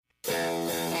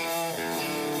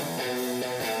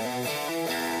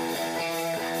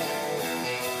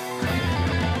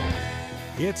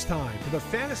It's time for the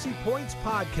Fantasy Points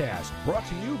Podcast, brought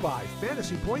to you by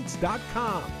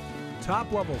FantasyPoints.com.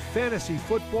 Top-level fantasy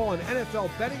football and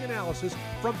NFL betting analysis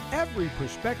from every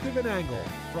perspective and angle,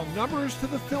 from numbers to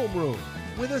the film room,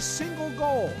 with a single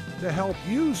goal to help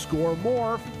you score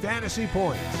more fantasy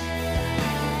points.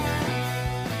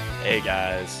 Hey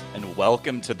guys, and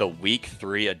welcome to the Week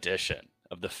 3 edition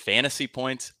of the Fantasy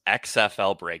Points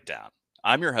XFL Breakdown.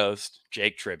 I'm your host,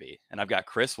 Jake Tribby, and I've got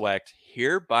Chris Wecht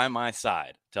here by my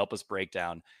side to help us break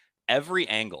down every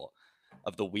angle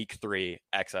of the Week 3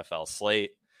 XFL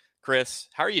slate. Chris,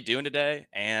 how are you doing today?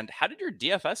 And how did your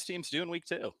DFS teams do in Week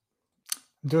 2? I'm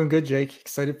doing good, Jake.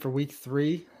 Excited for Week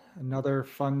 3. Another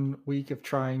fun week of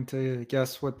trying to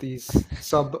guess what these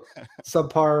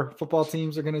subpar football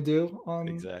teams are going to do on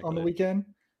the weekend.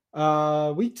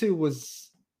 Week 2 was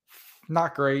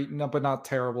not great, but not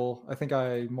terrible. I think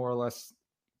I more or less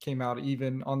came out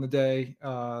even on the day.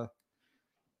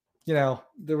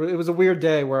 It was a weird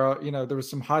day where, there was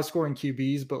some high scoring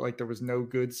QBs, but there was no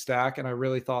good stack. And I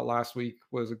really thought last week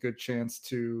was a good chance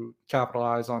to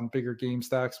capitalize on bigger game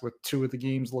stacks with two of the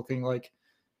games looking like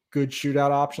good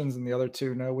shootout options and the other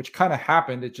two no, which kind of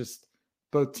happened. It just,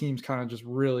 both teams kind of just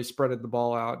really spreaded the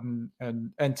ball out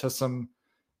and to some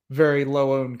very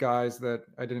low owned guys that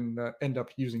I didn't end up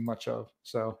using much of.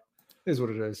 So it is what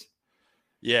it is.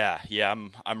 Yeah,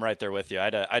 I'm right there with you.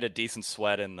 I had a decent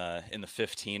sweat in the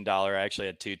 $15. I actually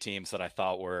had two teams that I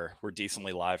thought were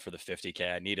decently live for the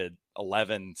 50K. I needed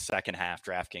 11 second half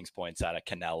DraftKings points out of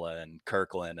Canella and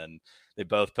Kirkland, and they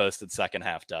both posted second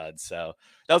half duds. So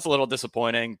that was a little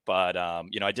disappointing, but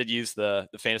I did use the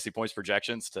fantasy points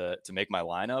projections to make my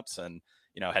lineups, and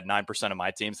had 9% of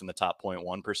my teams in the top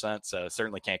 0.1%. So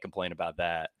certainly can't complain about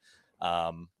that.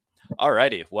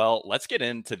 Alrighty, well, let's get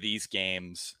into these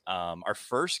games. Our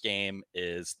first game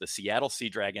is the Seattle Sea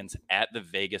Dragons at the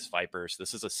Vegas Vipers.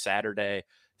 This is a Saturday,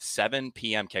 7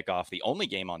 p.m. kickoff, the only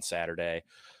game on Saturday.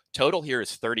 Total here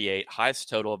is 38, highest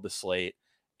total of the slate,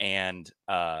 and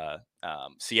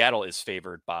Seattle is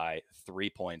favored by 3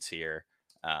 points here.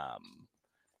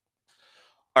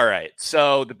 All right,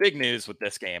 so the big news with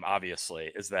this game,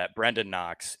 obviously, is that Brendan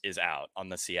Knox is out on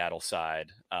the Seattle side.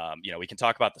 We can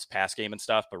talk about this pass game and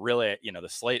stuff, but really, the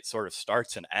slate sort of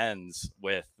starts and ends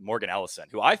with Morgan Ellison,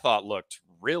 who I thought looked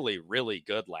really, really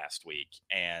good last week.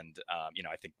 And,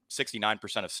 I think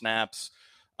 69% of snaps,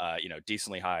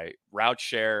 decently high route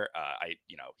share.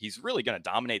 He's really going to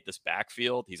dominate this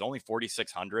backfield. He's only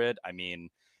 4,600. I mean,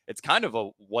 it's kind of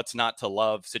a what's not to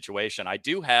love situation. I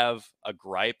do have a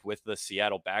gripe with the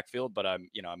Seattle backfield, but I'm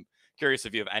curious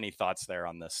if you have any thoughts there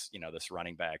on this, this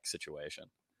running back situation.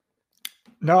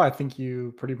 No, I think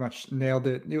you pretty much nailed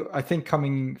it. I think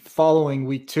following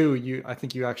week 2, I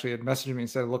think you actually had messaged me and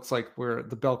said, it looks like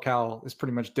the bell cow is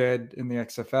pretty much dead in the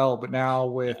XFL, but now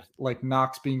with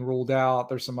Knox being ruled out,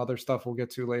 there's some other stuff we'll get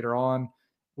to later on.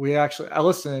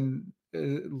 Ellison,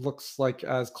 it looks like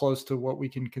as close to what we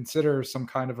can consider some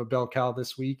kind of a bell cow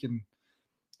this week and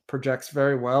projects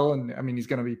very well. And I mean, he's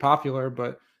going to be popular,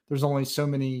 but there's only so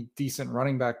many decent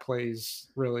running back plays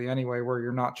really anyway, where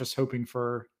you're not just hoping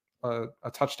for a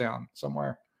touchdown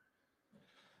somewhere.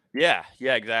 Yeah,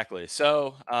 exactly.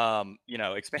 So,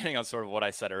 expanding on sort of what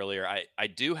I said earlier, I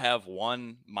do have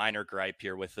one minor gripe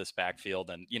here with this backfield.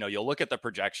 And, you'll look at the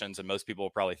projections and most people will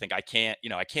probably think I can't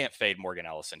fade Morgan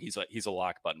Ellison. He's a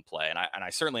lock button play. And I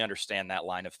certainly understand that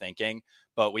line of thinking,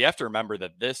 but we have to remember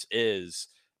that this is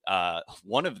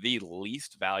one of the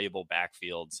least valuable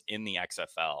backfields in the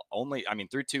XFL.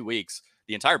 Through 2 weeks,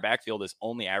 the entire backfield is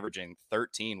only averaging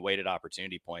 13 weighted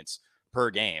opportunity points per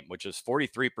game, which is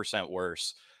 43%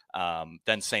 worse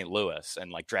than St. Louis,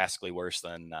 and drastically worse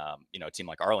than a team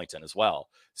like Arlington as well.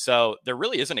 So there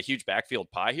really isn't a huge backfield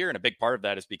pie here, and a big part of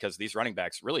that is because these running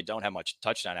backs really don't have much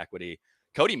touchdown equity.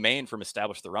 Cody Main from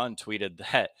Establish the Run tweeted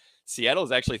that Seattle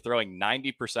is actually throwing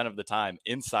 90% of the time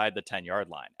inside the 10-yard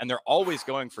line, and they're always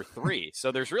going for 3.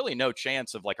 So there's really no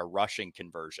chance of a rushing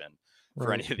conversion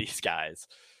for any of these guys.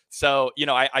 So,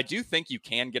 I do think you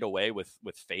can get away with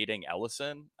fading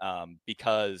Ellison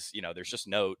because, there's just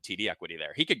no TD equity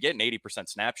there. He could get an 80%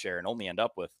 snap share and only end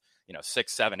up with,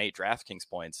 6, 7, 8 DraftKings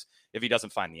points if he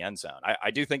doesn't find the end zone.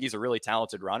 I do think he's a really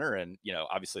talented runner, and,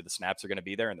 obviously the snaps are going to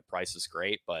be there and the price is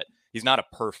great, but he's not a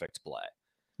perfect play.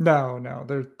 No,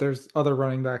 there's other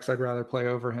running backs I'd rather play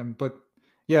over him, but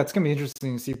yeah, it's going to be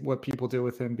interesting to see what people do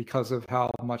with him because of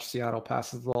how much Seattle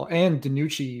passes the ball. And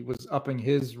DiNucci was upping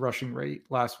his rushing rate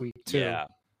last week too.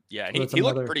 Yeah, and So that's he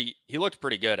looked another.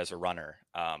 pretty good as a runner.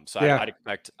 So Yeah.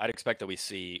 I'd expect that we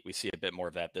see a bit more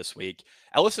of that this week.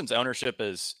 Ellison's ownership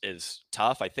is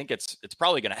tough. I think it's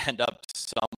probably going to end up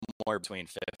somewhere between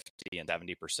 50 and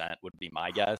 70% would be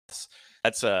my guess.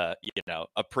 That's a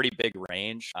pretty big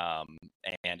range,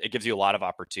 and it gives you a lot of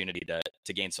opportunity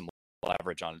to gain some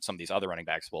leverage on some of these other running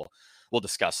backs we'll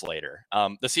discuss later.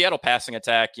 The Seattle passing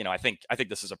attack, I think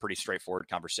this is a pretty straightforward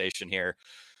conversation here.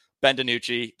 Ben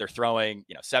DiNucci, they're throwing,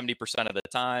 70% of the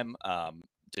time.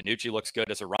 DiNucci looks good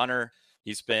as a runner.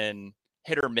 He's been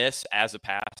hit or miss as a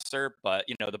passer, but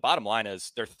the bottom line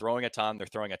is they're throwing a ton. They're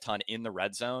throwing a ton in the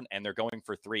red zone, and they're going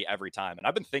for 3 every time. And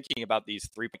I've been thinking about these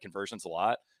 3-point conversions a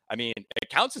lot. I mean, it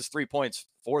counts as 3 points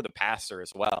for the passer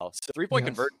as well. So 3-point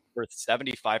conversion worth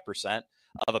 75%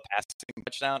 of a passing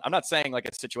touchdown. I'm not saying like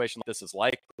a situation like this is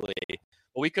likely,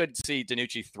 but we could see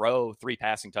DiNucci throw 3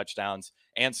 passing touchdowns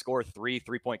and score 3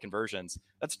 3-point conversions.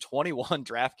 That's 21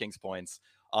 DraftKings points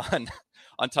on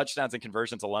touchdowns and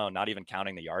conversions alone, not even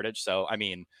counting the yardage. So, I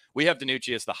mean, we have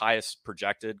DiNucci as the highest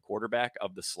projected quarterback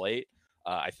of the slate.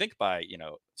 I think by,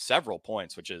 several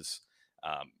points, which is,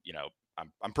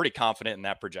 I'm pretty confident in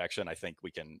that projection. I think we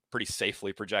can pretty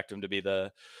safely project him to be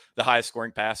the highest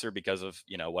scoring passer because of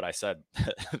what I said,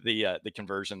 the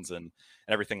conversions and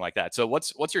everything like that. So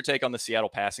what's your take on the Seattle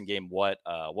passing game? What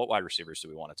wide receivers do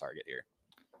we want to target here?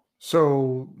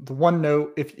 So the one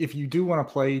note, if you do want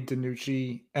to play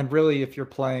DiNucci, and really if you're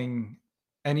playing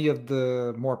any of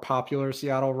the more popular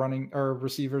Seattle running or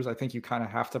receivers, I think you kind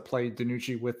of have to play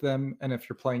DiNucci with them. And if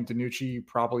you're playing DiNucci, you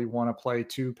probably want to play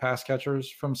 2 pass catchers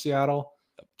from Seattle,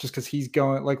 just because he's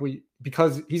going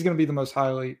because he's going to be the most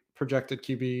highly projected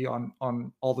QB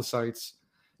on all the sites.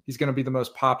 He's going to be the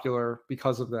most popular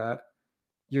because of that.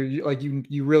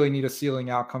 You really need a ceiling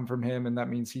outcome from him, and that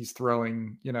means he's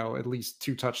throwing at least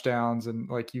 2 touchdowns, and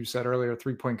like you said earlier,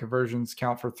 3-point conversions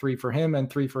count for 3 for him and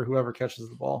 3 for whoever catches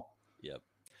the ball. Yep.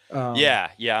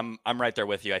 Yeah, I'm right there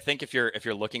with you. I think if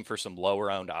you're looking for some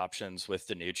lower owned options with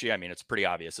DiNucci, I mean, it's pretty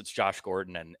obvious. It's Josh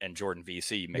Gordon and Jordan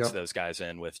VC. You mix those guys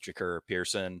in with Jakur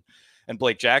Pearson and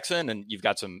Blake Jackson, and you've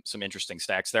got some interesting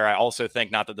stacks there. I also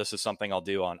think, not that this is something I'll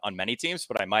do on many teams,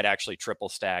 but I might actually triple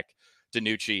stack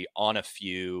DiNucci on a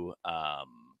few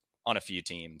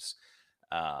teams.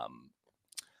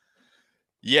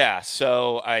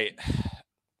 So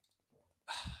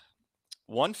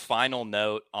one final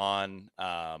note on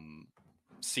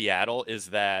Seattle is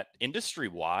that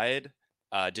industry-wide,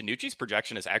 DiNucci's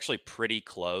projection is actually pretty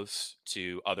close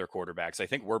to other quarterbacks. I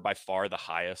think we're by far the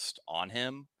highest on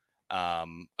him. A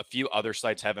few other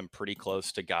sites have him pretty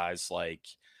close to guys like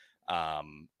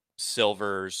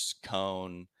Silvers,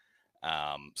 Cone,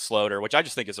 Sloter, which I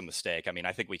just think is a mistake. I mean,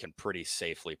 I think we can pretty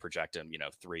safely project him,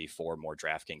 3-4 more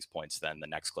DraftKings points than the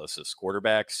next closest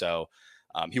quarterback. So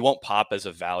he won't pop as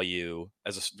a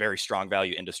very strong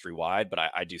value industry wide, but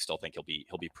I do still think he'll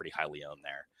be pretty highly owned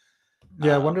there.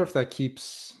 Yeah, I wonder if that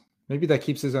keeps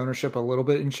his ownership a little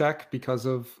bit in check because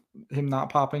of him not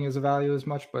popping as a value as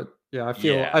much. But yeah,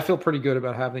 I feel pretty good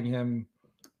about having him.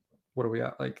 What are we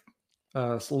at? Like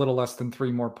it's a little less than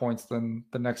 3 more points than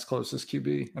the next closest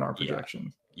QB in our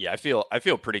projection. Yeah, I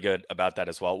feel pretty good about that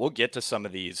as well. We'll get to some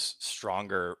of these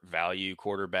stronger value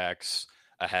quarterbacks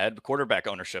ahead. Quarterback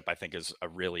ownership, I think, is a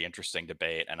really interesting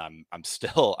debate, and I'm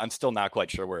still not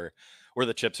quite sure where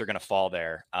the chips are going to fall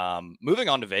there. Moving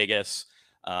on to Vegas,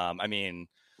 I mean,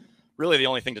 really the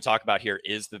only thing to talk about here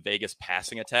is the Vegas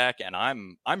passing attack, and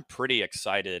I'm pretty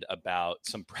excited about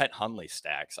some Brett Hundley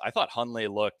stacks. I thought Hundley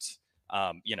looked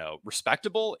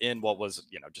respectable in what was,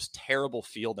 just terrible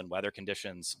field and weather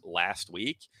conditions last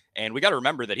week. And we got to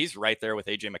remember that he's right there with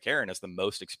AJ McCarron as the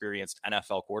most experienced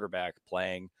NFL quarterback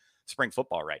playing spring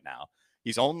football right now.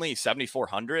 He's only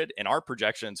 7,400. In our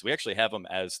projections, we actually have him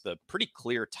as the pretty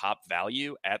clear top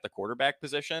value at the quarterback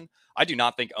position. I do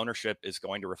not think ownership is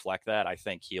going to reflect that. I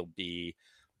think he'll be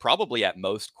probably at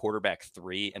most quarterback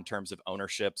 3 in terms of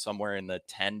ownership, somewhere in the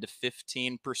 10 to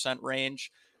 15% range.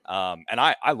 And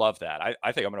I love that.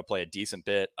 I think I'm going to play a decent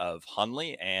bit of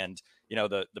Hundley, and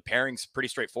the pairing's pretty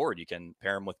straightforward. You can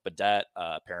pair him with Badette,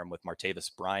 pair him with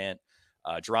Martavis Bryant.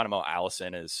 Geronimo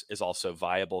Allison is also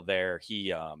viable there.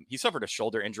 He suffered a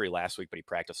shoulder injury last week, but he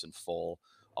practiced in full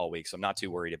all week, so I'm not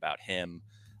too worried about him.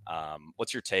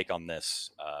 What's your take on this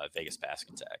Vegas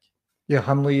passing attack? Yeah,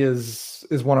 Hundley is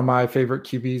one of my favorite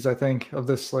QBs, I think, of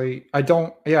this slate. I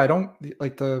don't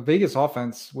like the Vegas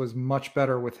offense was much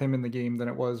better with him in the game than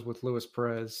it was with Luis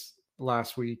Perez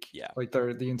last week. Yeah. Like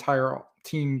the entire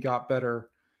team got better.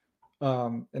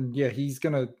 And yeah, he's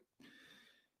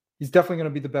definitely going to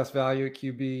be the best value at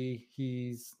QB.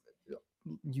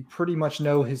 You pretty much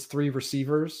know his 3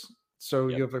 receivers. So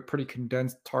Yep. you have a pretty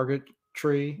condensed target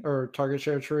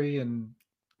share tree, and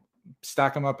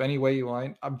stack them up any way you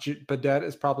want. Badet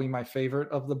is probably my favorite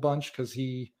of the bunch because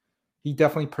he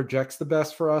definitely projects the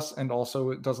best for us, and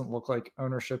also it doesn't look like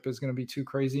ownership is going to be too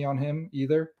crazy on him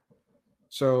either.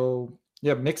 So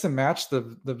yeah, mix and match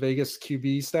the Vegas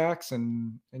QB stacks,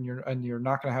 and you're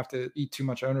not going to have to eat too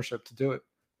much ownership to do it.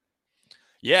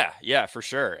 Yeah, for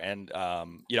sure. And,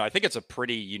 I think it's a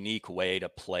pretty unique way to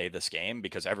play this game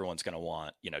because everyone's going to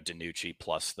want, DiNucci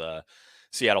plus the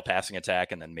Seattle passing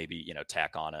attack and then maybe,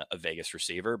 tack on a Vegas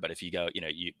receiver. But if you go,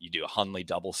 you do a Hundley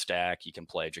double stack, you can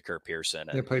play Ja'Kerr Pearson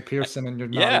You and play Pearson,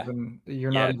 and yeah,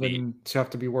 you're yeah, not it'd be even to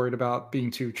have to be worried about being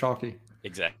too chalky.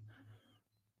 exactly.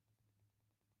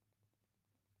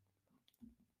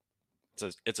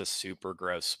 It's a super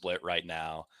gross split right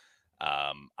now.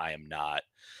 I am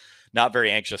not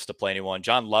very anxious to play anyone.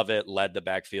 John Lovett led the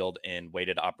backfield in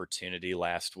weighted opportunity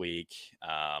last week.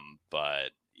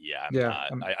 But yeah, I'm Yeah,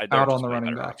 not. I'm There are out on just the way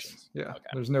running better backs. options. Yeah, Okay.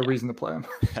 there's no reason to play them.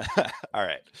 All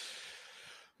right.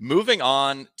 Moving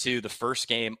on to the first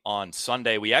game on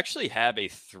Sunday, we actually have a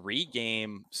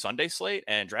 3-game Sunday slate,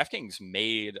 and DraftKings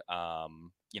made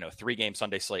 3-game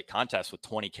Sunday slate contest with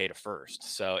 $20K to first.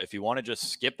 So if you want to just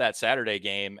skip that Saturday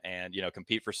game and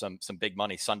compete for some big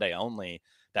money Sunday only,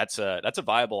 that's a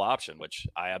viable option, which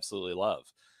I absolutely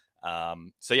love.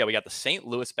 So yeah, we got the St.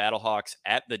 Louis Battlehawks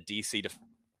at the DC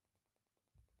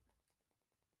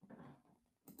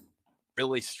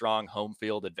really strong home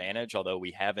field advantage, although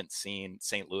we haven't seen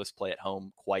St. Louis play at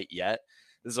home quite yet.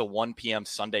 This is a 1 p.m.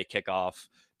 Sunday kickoff.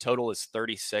 Total is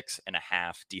 36.5.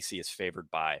 DC is favored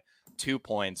by 2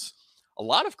 points. A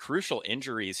lot of crucial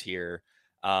injuries here.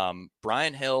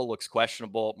 Brian Hill looks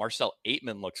questionable. Marcel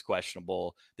Aitman looks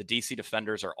questionable. The DC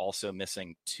defenders are also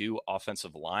missing 2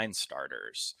 offensive line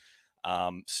starters.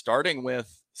 Starting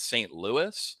with St.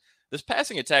 Louis, this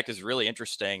passing attack is really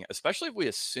interesting, especially if we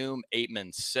assume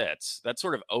Aitman sits. That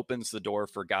sort of opens the door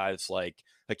for guys like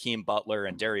Hakeem Butler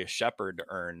and Darius Shepard to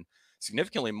earn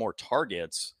significantly more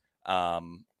targets.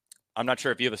 I'm not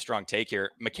sure if you have a strong take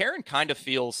here. McCarron kind of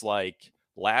feels like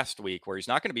last week where he's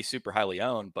not going to be super highly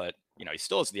owned, but he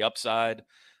still has the upside.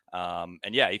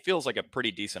 And yeah, he feels like a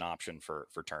pretty decent option for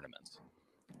tournaments.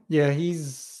 Yeah,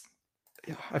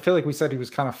 I feel like we said he was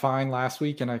kind of fine last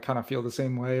week, and I kind of feel the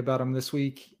same way about him this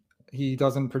week. He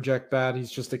doesn't project bad. He's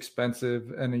just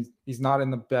expensive, and he's not in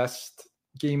the best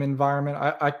game environment.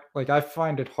 I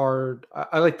find it hard.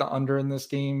 I like the under in this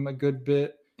game a good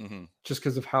bit, just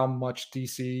because of how much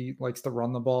DC likes to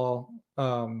run the ball.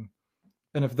 And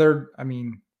if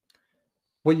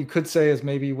what you could say is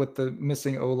maybe with the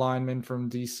missing O lineman from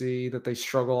DC that they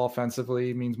struggle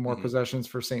offensively means more possessions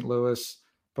for St. Louis,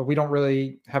 but we don't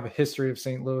really have a history of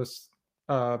St. Louis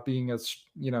being as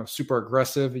super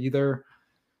aggressive either.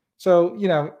 So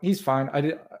he's fine.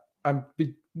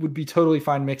 Would be totally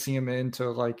fine mixing him into,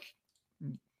 like,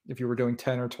 if you were doing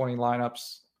 10 or 20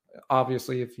 lineups.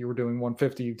 Obviously, if you were doing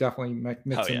 150, you definitely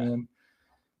mix him in.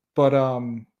 But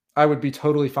I would be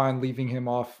totally fine leaving him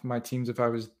off my teams if I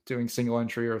was doing single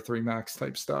entry or 3 max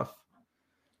type stuff.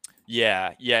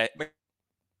 Yeah.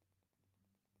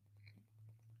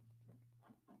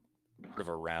 Sort of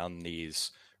around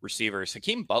these receivers.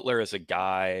 Hakeem Butler is a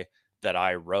guy that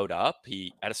I wrote up.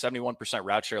 He had a 71%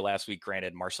 route share last week.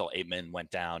 Granted, Marcel Aitman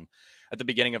went down at the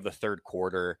beginning of the third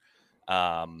quarter.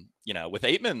 With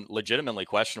Aitman legitimately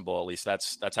questionable, at least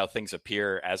that's how things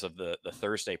appear as of the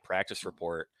Thursday practice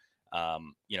report.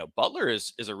 Butler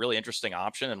is a really interesting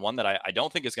option, and one that I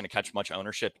don't think is going to catch much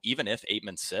ownership, even if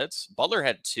Aitman sits. Butler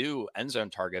had 2 end zone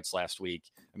targets last week.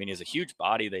 I mean, he has a huge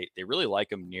body. They really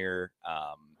like him near,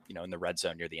 in the red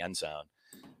zone near the end zone.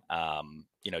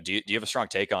 Do you have a strong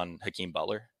take on Hakeem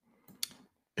Butler?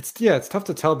 It's tough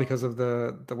to tell because of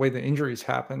the way the injuries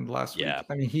happened last week.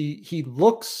 I mean, he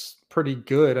looks pretty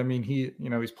good. I mean,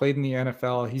 he's played in the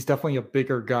NFL. He's definitely a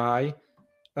bigger guy.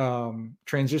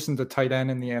 Transitioned to tight end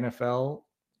in the NFL,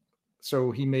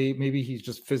 so maybe he's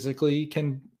just physically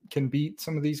can beat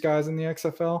some of these guys in the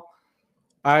XFL.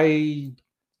 I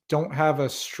don't have a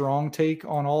strong take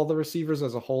on all the receivers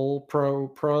as a whole. Pro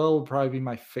will probably be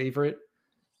my favorite.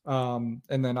 And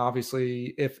then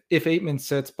obviously if Aitman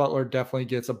sits, Butler definitely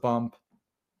gets a bump.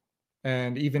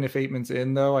 And even if Aitman's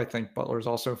in, though, I think Butler's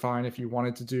also fine if you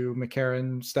wanted to do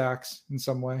McCarron stacks in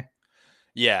some way.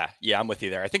 Yeah, I'm with you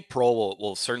there. I think Pearl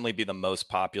will certainly be the most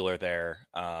popular there.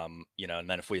 And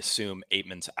then if we assume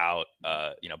Aitman's out,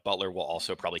 Butler will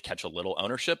also probably catch a little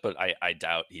ownership, but I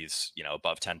doubt he's,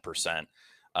 above 10%.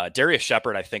 Darius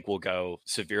Shepard, I think, will go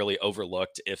severely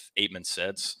overlooked if Aitman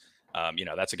sits.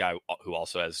 That's a guy who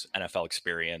also has NFL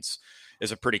experience.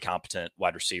 is a pretty competent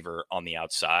wide receiver on the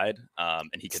outside. And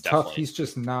he It's could tough. definitely. He's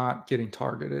just not getting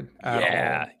targeted at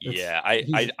Yeah. all. Yeah. I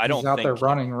He's don't out there think.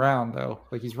 running around though.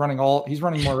 Like he's running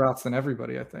more routes than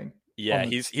everybody, I think. Yeah,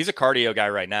 he's a cardio guy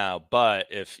right now, but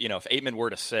if Aitman were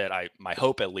to sit, my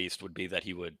hope at least would be that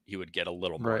he would get a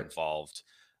little more Right. involved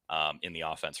in the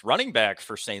offense. Running back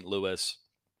for St. Louis,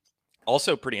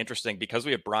 also pretty interesting because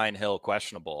we have Brian Hill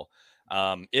questionable.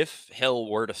 If Hill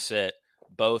were to sit,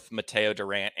 both Mateo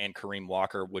Durant and Kareem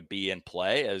Walker would be in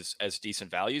play as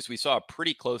decent values. We saw a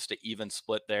pretty close to even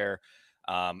split there.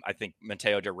 I think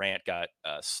Mateo Durant got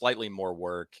slightly more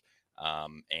work.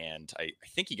 And I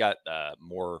think he got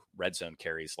more red zone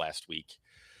carries last week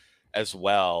as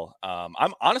well.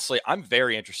 I'm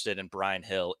very interested in Brian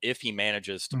Hill if he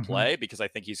manages to play, because I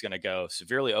think he's going to go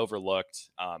severely overlooked.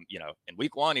 In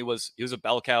week 1, he was a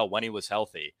bell cow when he was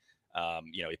healthy.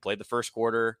 He played the first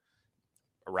quarter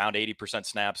around 80%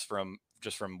 snaps from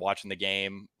watching the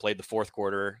game, played the fourth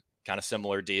quarter, kind of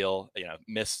similar deal,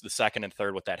 missed the second and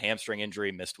third with that hamstring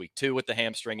injury, missed week 2 with the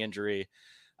hamstring injury.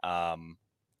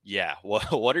 Yeah.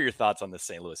 What are your thoughts on the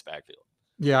St. Louis backfield?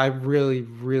 Yeah, I really,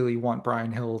 really want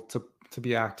Brian Hill to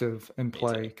be active and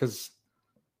play, because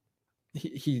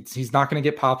he's not going to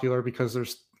get popular because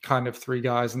there's kind of 3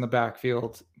 guys in the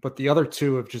backfield, but the other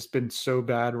 2 have just been so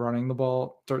bad running the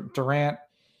ball. Durant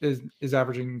is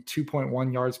averaging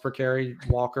 2.1 yards per carry.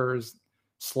 Walker is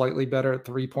slightly better at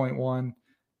 3.1.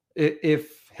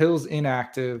 If Hill's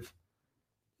inactive,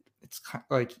 it's kind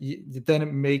of like then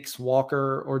it makes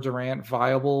Walker or Durant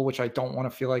viable, which I don't want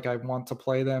to feel like I want to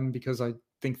play them because I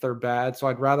think they're bad. So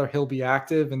I'd rather Hill be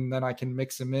active and then I can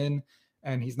mix him in,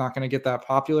 and he's not going to get that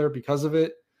popular because of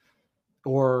it.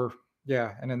 Or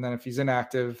and then if he's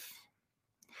inactive,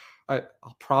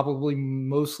 I'll probably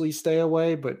mostly stay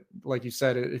away. But like you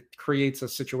said, it creates a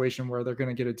situation where they're going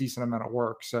to get a decent amount of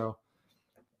work. So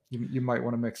you might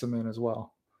want to mix him in as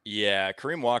well. Yeah,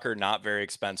 Kareem Walker, not very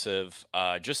expensive.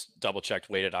 Just double checked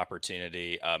weighted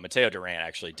opportunity. Mateo Durant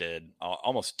actually did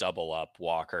almost double up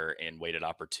Walker in weighted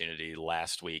opportunity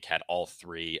last week, had all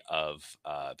 3 of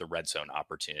the red zone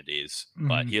opportunities,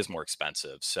 but he is more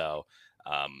expensive. So,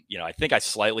 I think I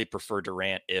slightly prefer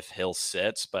Durant if Hill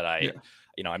sits, but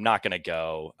I'm not going to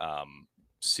go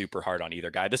super hard on either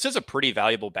guy. This is a pretty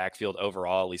valuable backfield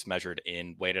overall, at least measured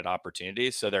in weighted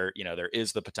opportunities. So there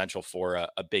is the potential for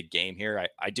a big game here.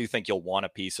 I do think you'll want a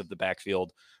piece of the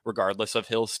backfield regardless of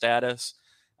Hill's status.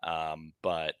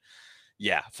 But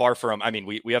yeah, far from,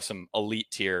 we have some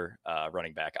elite tier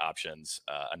running back options.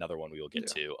 Another one we will get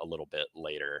to a little bit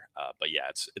later. But yeah,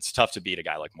 it's tough to beat a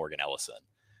guy like Morgan Ellison.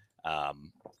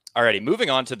 Alrighty, moving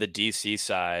on to the DC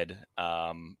side.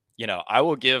 I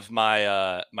will give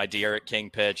my my De'Aaron King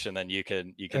pitch, and then you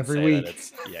can Every say week.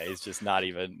 that he's just not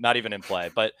even in play.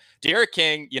 But De'Aaron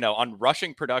King, on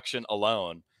rushing production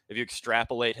alone, if you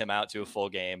extrapolate him out to a full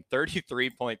game,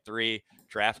 33.3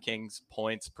 DraftKings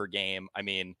points per game.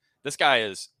 This guy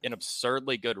is an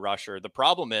absurdly good rusher. The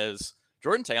problem is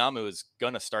Jordan Ta'amu is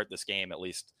going to start this game, at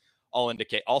least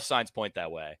all signs point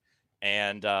that way.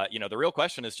 And, the real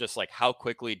question is just like, how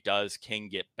quickly does King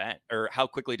get benched, or how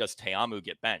quickly does Ta'amu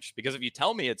get benched? Because if you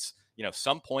tell me it's,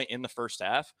 some point in the first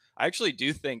half, I actually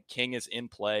do think King is in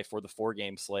play for the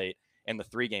 4-game slate and the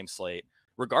 3-game slate.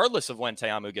 Regardless of when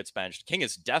Ta'amu gets benched, King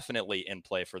is definitely in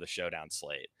play for the showdown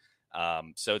slate.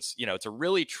 So it's, it's a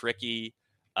really tricky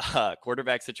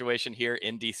quarterback situation here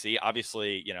in DC.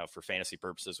 Obviously, for fantasy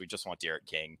purposes, we just want De'Aaron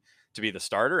King to be the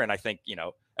starter. And I think,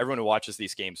 everyone who watches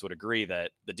these games would agree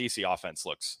that the DC offense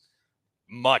looks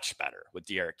much better with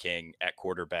De'Aaron King at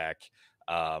quarterback.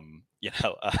 How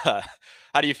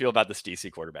do you feel about this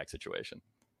DC quarterback situation?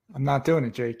 I'm not doing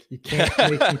it, Jake. You can't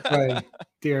make me play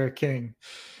De'Aaron King.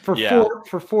 For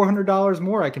 $400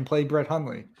 more, I can play Brett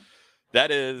Hundley.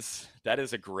 That is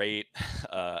a great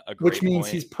which means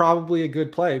point. He's probably a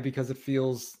good play because it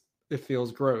feels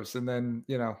gross, and then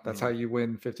that's how you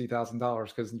win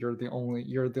 $50,000 because you're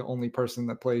the only person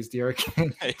that plays De'Aaron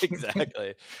King.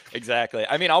 Exactly.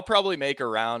 I'll probably make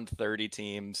around 30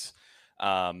 teams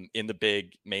in the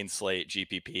big main slate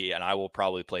GPP, and I will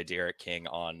probably play De'Aaron King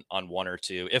on 1 or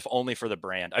 2, if only for the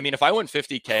brand. If I win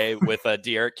 50K with a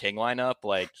De'Aaron King lineup,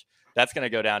 like that's going to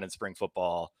go down in spring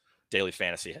football daily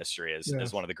fantasy history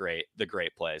as one of the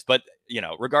great plays. But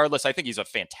regardless, I think he's a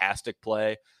fantastic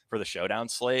play for the showdown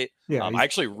slate. I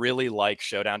actually really like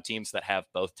showdown teams that have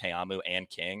both Ta'amu and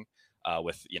King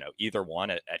with either one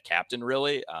at captain,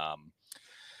 really.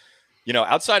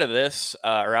 Outside of this,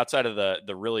 or outside of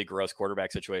the really gross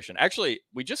quarterback situation, actually,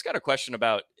 we just got a question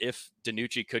about if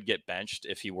DiNucci could get benched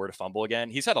if he were to fumble again.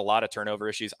 He's had a lot of turnover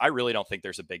issues. I really don't think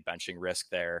there's a big benching risk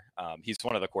there. He's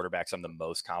one of the quarterbacks I'm the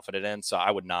most confident in, so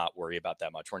I would not worry about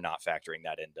that much. We're not factoring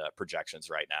that into projections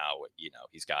right now.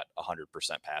 He's got 100%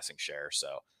 passing share,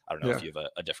 so I don't know if you have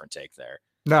a different take there.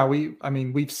 No,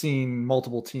 we've seen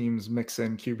multiple teams mix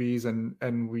in QBs,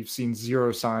 and we've seen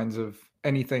zero signs of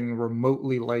anything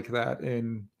remotely like that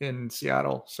in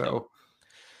Seattle. So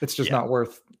it's just not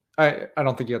worth. I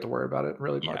don't think you have to worry about it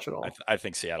really much at all. I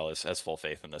think Seattle has full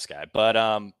faith in this guy. But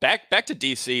back to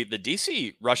DC. The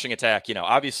DC rushing attack,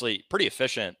 obviously pretty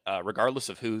efficient, regardless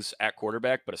of who's at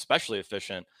quarterback, but especially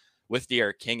efficient with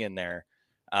De'Aaron King in there.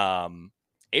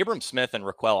 Abram Smith and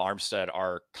Raquel Armstead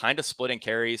are kind of splitting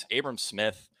carries. Abram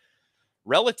Smith,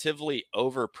 relatively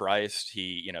overpriced.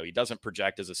 He doesn't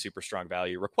project as a super strong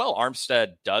value. Raquel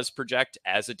Armstead does project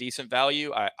as a decent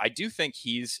value. I do think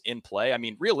he's in play. I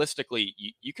mean, realistically,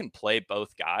 you can play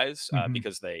both guys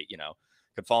because they,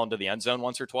 could fall into the end zone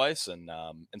once or twice and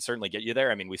certainly get you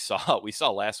there. I mean, we saw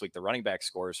last week the running back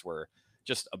scores were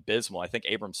just abysmal. I think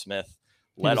Abram Smith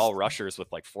led all rushers with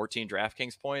like 14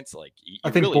 DraftKings points. Like, I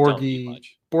think really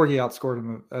Borghi outscored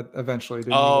him eventually,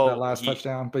 didn't he, with that last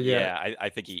touchdown? But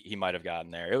I think he might have gotten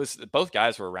there. It was both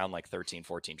guys were around like 13,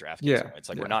 14 DraftKings points.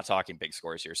 Like, we're not talking big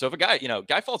scores here. So if a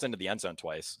guy falls into the end zone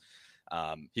twice,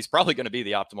 he's probably going to be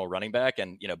the optimal running back.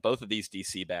 And both of these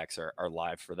DC backs are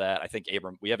live for that. I think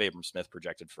we have Abram Smith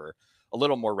projected for a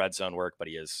little more red zone work, but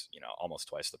he is almost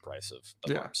twice the price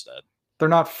of Armstead. They're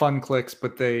not fun clicks,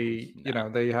 but they,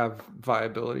 they have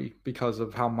viability because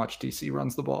of how much DC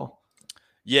runs the ball.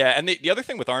 Yeah, and the other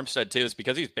thing with Armstead, too, is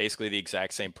because he's basically the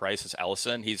exact same price as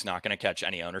Ellison, he's not going to catch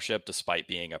any ownership despite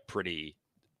being a pretty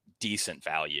decent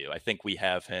value. I think we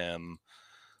have him,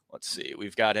 let's see,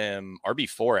 we've got him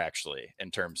RB4, actually,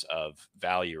 in terms of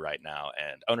value right now,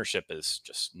 and ownership is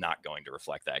just not going to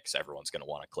reflect that because everyone's going to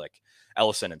want to click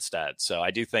Ellison instead. So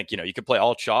I do think, you could play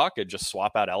all chalk and just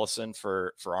swap out Ellison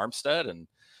for Armstead and,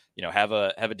 have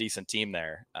a decent team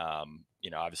there.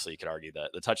 Obviously you could argue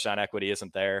that the touchdown equity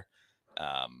isn't there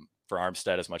for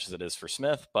Armstead as much as it is for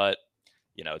Smith, but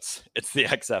it's the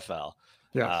XFL.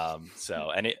 Yeah.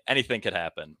 So anything could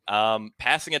happen.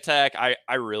 Passing attack,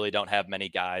 I really don't have many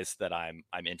guys that I'm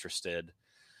interested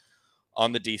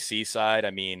on the DC side.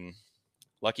 I mean,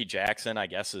 Lucky Jackson, I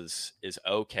guess, is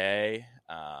okay.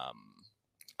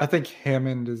 I think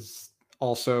Hammond is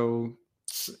also,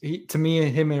 to me,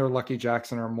 him or Lucky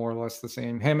Jackson are more or less the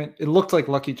same. Hammond, it looked like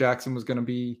Lucky Jackson was going to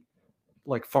be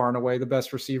like far and away the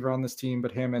best receiver on this team,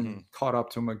 but Hammond caught up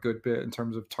to him a good bit in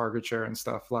terms of target share and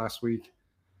stuff last week.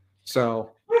 So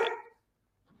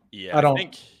I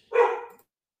think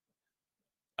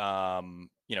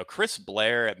Chris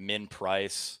Blair at min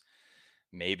price,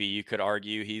 maybe you could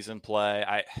argue he's in play.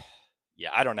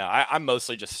 I don't know. I'm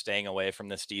mostly just staying away from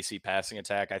this DC passing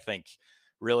attack. I think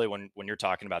really when you're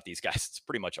talking about these guys, it's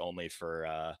pretty much only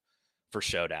for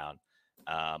showdown.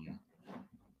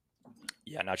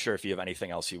 Not sure if you have anything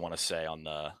else you want to say on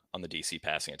the DC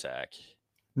passing attack.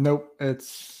 Nope.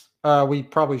 It's we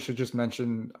probably should just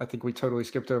mention, I think we totally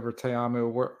skipped over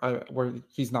Teamu where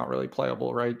he's not really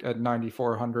playable, right? At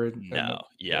 9,400. No.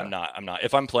 I'm not.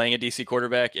 If I'm playing a DC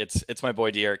quarterback, it's my boy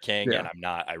De'Aaron King, and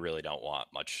I really don't want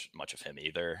much of him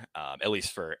either. At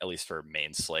least for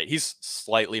main slate. He's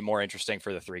slightly more interesting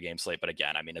for the 3-game slate, but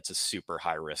again, I mean, it's a super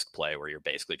high risk play where you're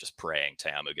basically just praying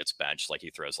Teamu gets benched, like he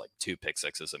throws like 2 pick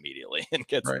sixes immediately and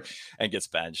gets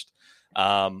benched.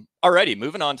 Alrighty,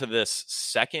 moving on to this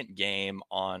second game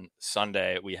on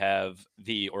Sunday. We have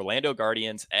the Orlando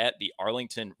Guardians at the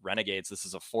Arlington Renegades. This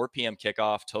is a 4 p.m.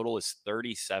 kickoff. Total is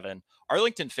 37.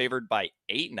 Arlington favored by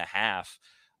 8.5.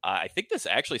 I think this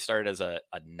actually started as a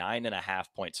 9.5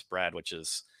 point spread, which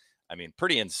is, I mean,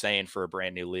 pretty insane for a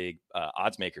brand new league.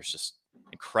 Odds makers just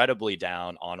incredibly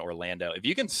down on Orlando. If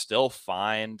you can still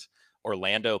find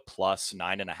Orlando plus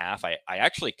 9.5, I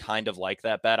actually kind of like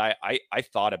that bet. I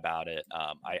thought about it.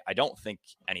 I don't think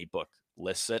any book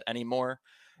lists it anymore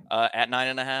at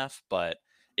 9.5, but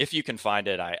if you can find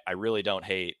it, I really don't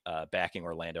hate backing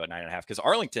Orlando at 9.5 because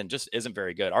Arlington just isn't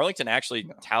very good. Arlington actually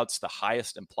touts the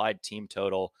highest implied team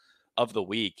total of the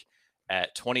week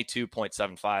at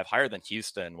 22.75, higher than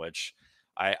Houston, which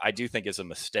I do think is a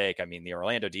mistake. I mean, the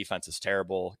Orlando defense is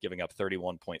terrible, giving up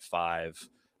 31.5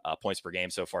 points per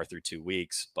game so far through 2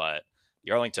 weeks, but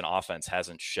the Arlington offense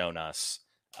hasn't shown us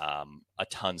a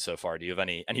ton so far. Do you have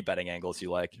any betting angles you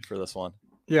like for this one?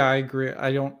 Yeah, I agree.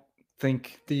 I don't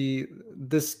think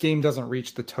this game doesn't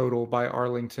reach the total by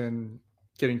Arlington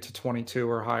getting to 22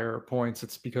 or higher points,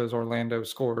 it's because Orlando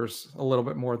scores a little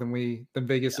bit more than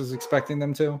Vegas is expecting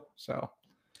them to. So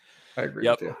I agree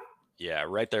Yep. with you. Yeah,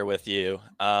 right there with you.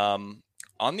 On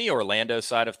the Orlando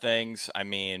side of things, I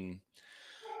mean,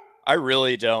 I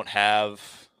really don't have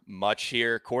much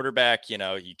here. Quarterback, you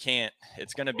can't,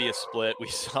 it's going to be a split. We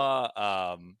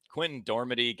saw Quentin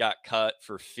Dormady got cut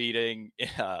for feeding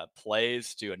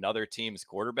plays to another team's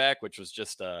quarterback, which was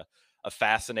just a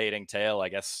fascinating tale. I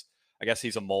guess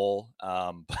he's a mole.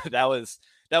 But that was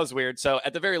weird. So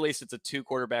at the very least, it's a 2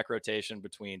 quarterback rotation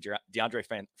between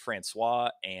DeAndre Francois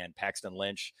and Paxton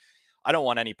Lynch. I don't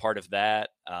want any part of that.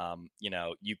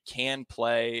 You can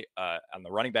play on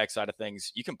the running back side of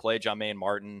things. You can play Jermaine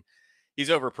Martin. He's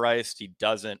overpriced. He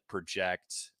doesn't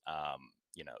project,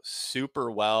 super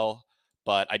well,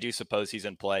 but I do suppose he's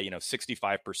in play.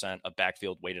 65% of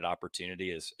backfield weighted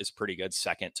opportunity is pretty good,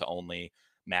 second to only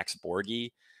Max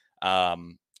Borghi.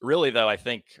 Really, though, I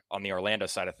think on the Orlando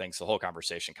side of things, the whole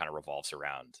conversation kind of revolves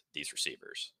around these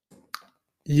receivers.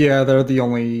 Yeah, they're the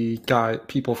only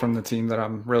people from the team that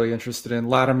I'm really interested in.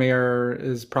 Latimer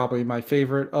is probably my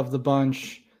favorite of the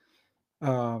bunch.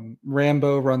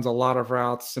 Rambo runs a lot of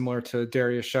routes similar to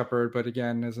Darius Shepard, but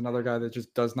again, is another guy that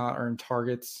just does not earn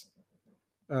targets.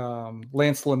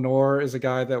 Lance Lenore is a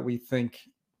guy that we think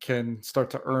can start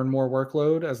to earn more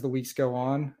workload as the weeks go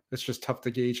on. It's just tough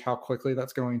to gauge how quickly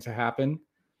that's going to happen.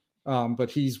 But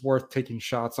he's worth taking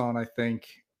shots on, I think,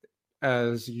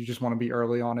 as you just want to be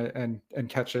early on it and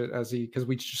catch it because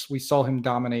we saw him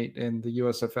dominate in the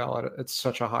USFL at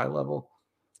such a high level.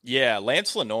 Yeah,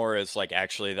 Lance Lenore is like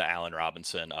actually the Allen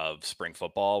Robinson of spring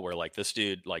football, where like this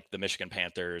dude, like the Michigan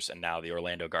Panthers and now the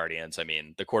Orlando Guardians. I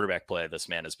mean, the quarterback play this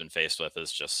man has been faced with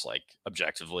is just like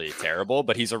objectively terrible,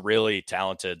 but he's a really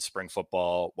talented spring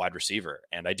football wide receiver.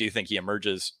 And I do think he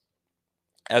emerges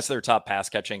as their top pass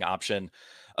catching option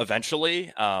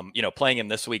eventually. Playing him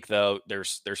this week though,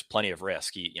 there's plenty of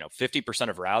risk. He, 50%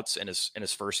 of routes in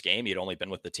his first game, he'd only been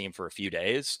with the team for a few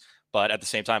days, but at the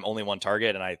same time, only 1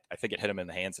 target. And I think it hit him in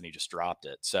the hands and he just dropped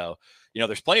it. So,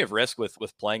 there's plenty of risk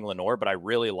with playing Lenore, but I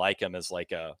really like him as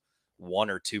like a 1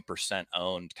 or 2%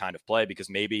 owned kind of play, because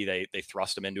maybe they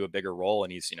thrust him into a bigger role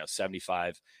and he's,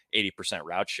 75, 80%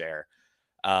 route share.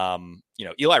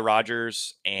 Eli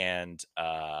Rogers and,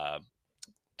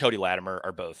 Cody Latimer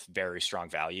are both very strong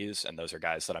values, and those are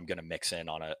guys that I'm going to mix in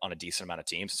on a decent amount of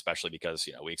teams, especially because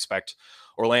we expect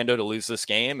Orlando to lose this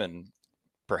game, and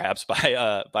perhaps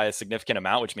by a significant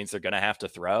amount, which means they're going to have to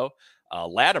throw.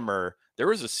 Latimer, there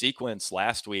was a sequence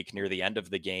last week near the end of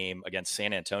the game against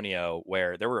San Antonio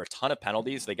where there were a ton of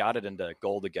penalties. They got it into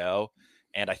goal to go,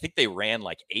 and I think they ran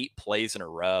like 8 plays in a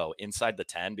row inside the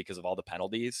 10 because of all the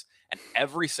penalties, and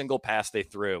every single pass they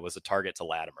threw was a target to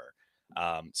Latimer.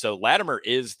 So Latimer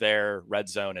is their red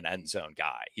zone and end zone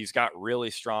guy. He's got really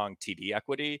strong TD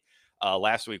equity.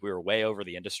 Last week we were way over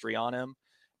the industry on him,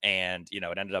 and it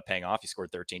ended up paying off. He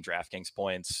scored 13 DraftKings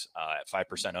points at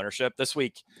 5% ownership this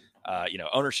week.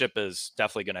 Ownership is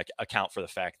definitely going to account for the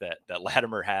fact that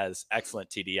Latimer has excellent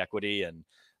TD equity and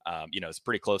is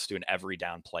pretty close to an every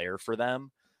down player for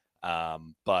them.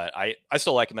 But I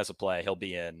still like him as a play. He'll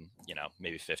be in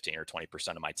maybe 15 or 20%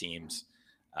 of my teams.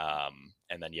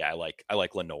 And then, I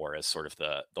like Lenore as sort of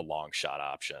the long shot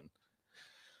option.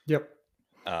 Yep.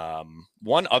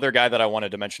 One other guy that I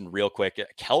wanted to mention real quick,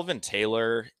 Kelvin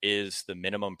Taylor is the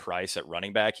minimum price at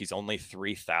running back. He's only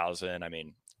 3,000. I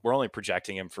mean, we're only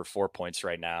projecting him for 4 points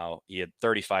right now. He had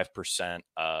 35%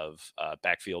 of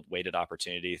backfield weighted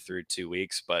opportunity through 2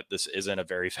 weeks, but this isn't a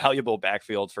very valuable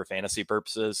backfield for fantasy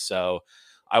purposes. So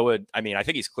I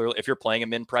think he's clearly, if you're playing a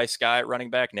min-price guy at running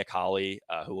back, Nick Holly,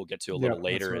 who we'll get to a little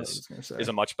later, is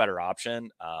a much better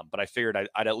option. But I figured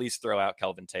I'd at least throw out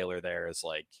Kelvin Taylor there as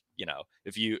like,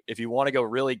 if you want to go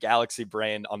really galaxy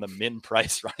brain on the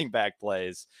min-price running back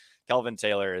plays, Kelvin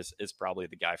Taylor is probably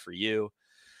the guy for you.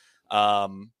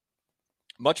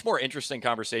 Much more interesting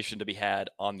conversation to be had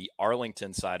on the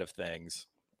Arlington side of things.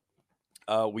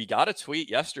 We got a tweet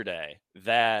yesterday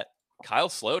that Kyle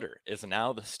Sloter is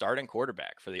now the starting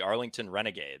quarterback for the Arlington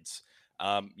Renegades.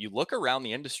 You look around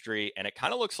the industry and it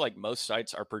kind of looks like most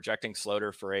sites are projecting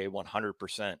Sloter for a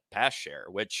 100% pass share,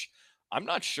 which I'm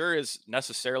not sure is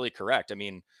necessarily correct. I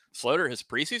mean, Sloter, his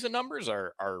preseason numbers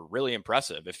are really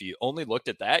impressive. If you only looked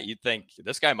at that, you'd think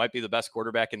this guy might be the best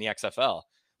quarterback in the XFL.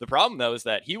 The problem, though, is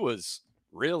that he was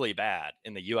really bad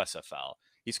in the USFL.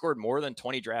 He scored more than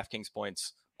 20 DraftKings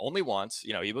points only once.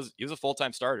 He was a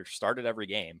full-time starter, started every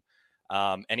game.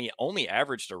 And he only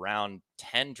averaged around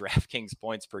 10 DraftKings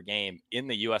points per game in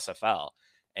the USFL.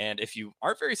 And if you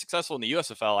aren't very successful in the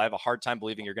USFL, I have a hard time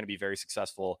believing you're going to be very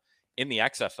successful in the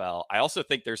XFL. I also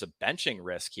think there's a benching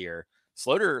risk here.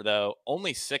 Slaughter, though,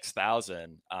 only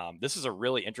 6,000. This is a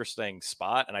really interesting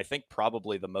spot, and I think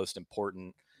probably the most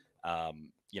important,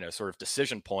 sort of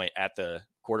decision point at the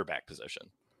quarterback position.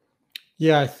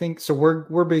 Yeah, I think so.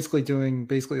 We're basically doing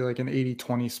like an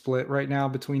 80-20 split right now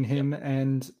between him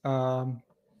and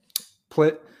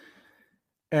Plitt.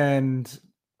 And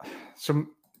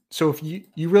so if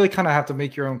you really kind of have to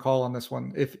make your own call on this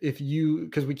one. If you,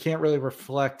 because we can't really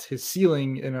reflect his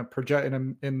ceiling in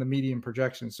the median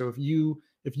projection. So if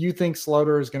you think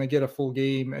Slaughter is going to get a full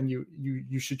game, and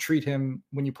you should treat him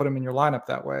when you put him in your lineup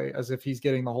that way, as if he's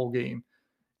getting the whole game.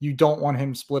 You don't want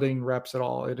him splitting reps at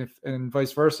all. And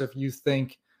vice versa, if you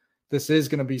think this is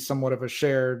going to be somewhat of a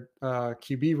shared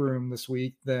QB room this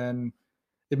week, then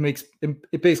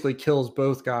it basically kills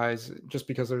both guys, just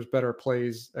because there's better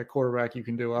plays at quarterback you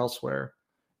can do elsewhere.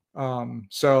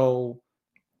 So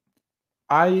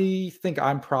I think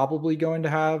I'm probably going to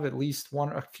have at least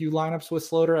a few lineups with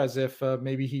Slaughter, as if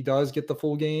maybe he does get the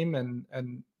full game,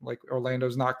 and like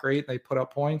Orlando's not great, they put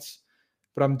up points.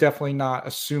 But I'm definitely not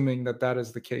assuming that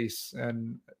is the case,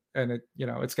 and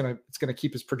it's gonna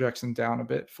keep his projection down a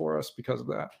bit for us because of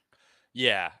that.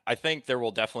 Yeah, I think there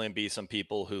will definitely be some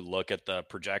people who look at the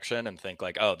projection and think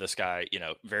like, oh, this guy,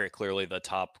 very clearly the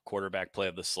top quarterback play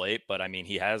of the slate. But I mean,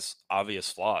 he has obvious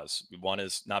flaws. One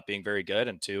is not being very good,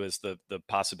 and two is the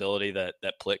possibility that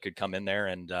Plitt could come in there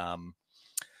and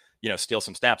steal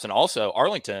some snaps. And also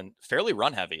Arlington, fairly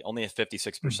run heavy, only a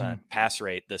 56% pass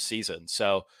rate this season.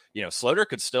 So, Slaughter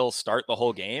could still start the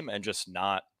whole game and just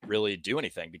not really do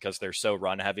anything because they're so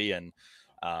run heavy. And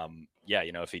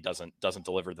if he doesn't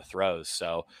deliver the throws.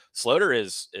 So Slaughter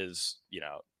is,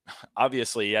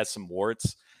 obviously he has some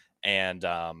warts. And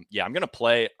I'm going to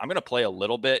play a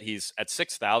little bit. He's at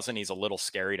 6,000. He's a little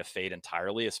scary to fade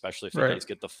entirely, especially if he does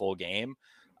get the full game.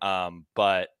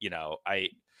 But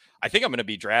I think I'm going to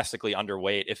be drastically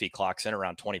underweight if he clocks in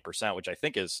around 20%, which I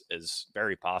think is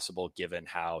very possible given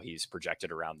how he's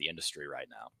projected around the industry right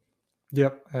now.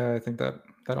 Yep. I think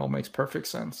that all makes perfect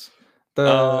sense.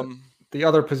 The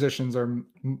other positions are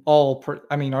all,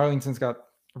 Arlington's got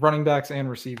running backs and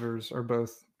receivers are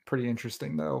both pretty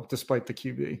interesting though, despite the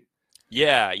QB.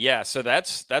 Yeah. So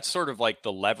that's sort of like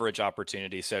the leverage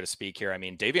opportunity, so to speak here. I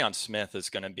mean, Davion Smith is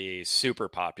going to be super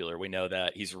popular. We know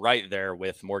that. He's right there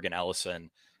with Morgan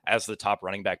Ellison as the top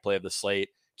running back play of the slate.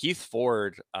 Keith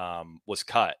Ford was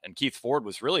cut, and Keith Ford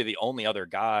was really the only other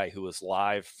guy who was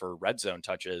live for red zone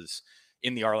touches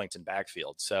in the Arlington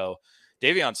backfield. So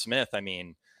Davion Smith, I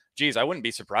mean, geez, I wouldn't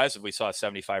be surprised if we saw a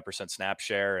 75% snap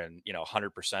share and,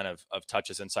 100% of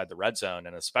touches inside the red zone.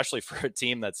 And especially for a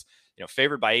team that's,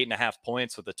 favored by 8.5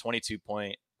 points with a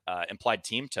 22-point implied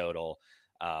team total,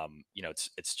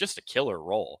 it's just a killer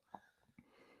role.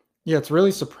 Yeah, it's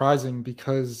really surprising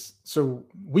because so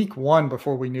week one,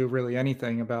 before we knew really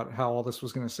anything about how all this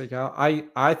was going to shake out,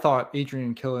 I thought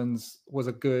Adrian Killins was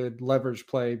a good leverage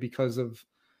play because of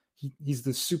he's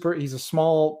a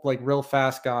small, like real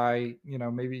fast guy.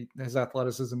 Maybe his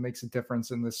athleticism makes a difference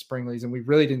in this spring leagues, and we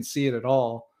really didn't see it at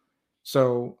all.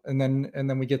 So and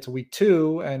then we get to week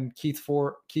two, and Keith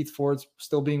Ford's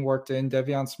still being worked in.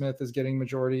 Devion Smith is getting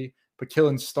majority, but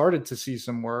Killins started to see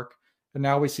some work. And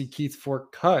now we see Keith Ford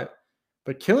cut.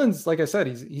 But Killins, like I said,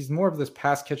 he's more of this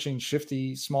pass catching,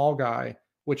 shifty, small guy,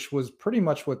 which was pretty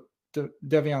much what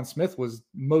Devion Smith was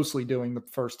mostly doing the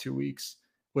first 2 weeks,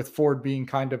 with Ford being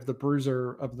kind of the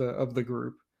bruiser of the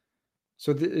group.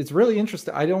 So it's really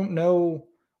interesting. I don't know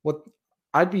what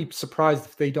I'd be surprised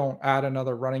if they don't add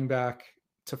another running back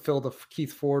to fill the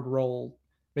Keith Ford role.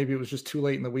 Maybe it was just too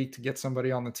late in the week to get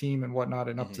somebody on the team and whatnot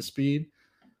and up to speed.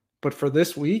 But for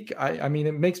this week, I mean,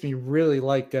 it makes me really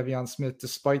like Devion Smith,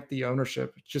 despite the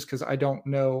ownership, just because I don't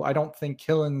think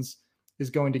Killins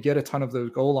is going to get a ton of those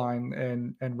goal line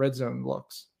and red zone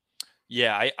looks.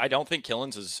 Yeah, I don't think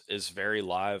Killins is very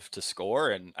live to score.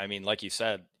 And I mean, like you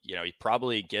said, he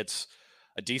probably gets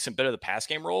a decent bit of the pass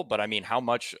game role, but I mean, how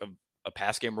much of a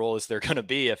pass game role is there going to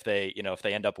be if they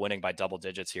end up winning by double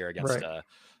digits here against a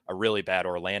really bad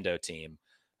Orlando team?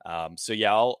 So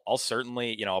yeah, I'll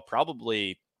certainly, I'll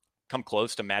probably come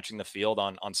close to matching the field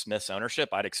on Smith's ownership.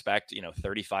 I'd expect,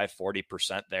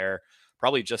 35-40% there,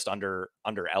 probably just under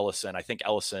Ellison. I think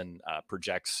Ellison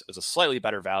projects as a slightly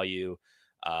better value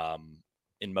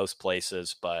in most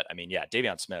places, but I mean, yeah,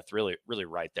 Davion Smith really, really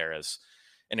right there as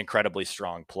an incredibly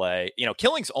strong play.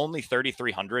 Killing's only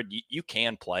 3,300. You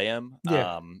can play him.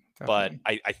 But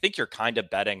I think you're kind of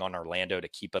betting on Orlando to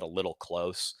keep it a little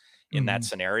close in that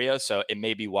scenario. So it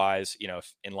may be wise,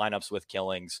 if in lineups with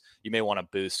Killings, you may want to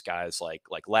boost guys like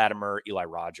Latimer, Eli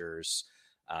Rogers,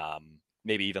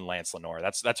 maybe even Lance Lenore.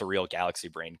 That's a real galaxy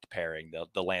brain pairing,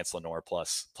 the Lance Lenore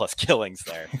plus Killings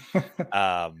there.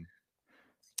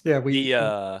 Yeah,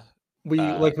 The we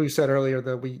like we said earlier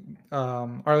that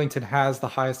Arlington has the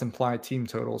highest implied team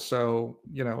total. So,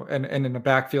 and in a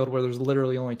backfield where there's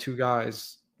literally only two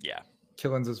guys, yeah.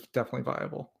 Killins is definitely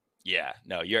viable. Yeah,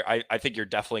 no, I think you're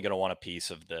definitely going to want a piece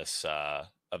of this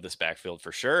backfield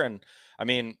for sure. And I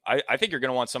mean, I think you're going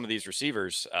to want some of these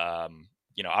receivers.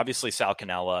 Obviously Sal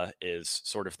Cannella is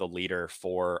sort of the leader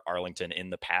for Arlington in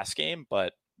the pass game,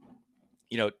 but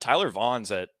Tyler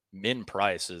Vaughn's at min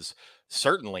price is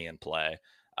certainly in play.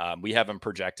 We have him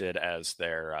projected as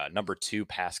their number 2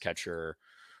 pass catcher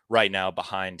right now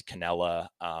behind Cannella.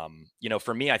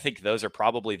 For me, I think those are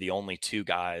probably the only 2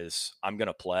 guys I'm going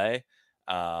to play.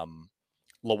 Lawan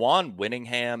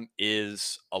Winningham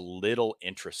is a little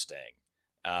interesting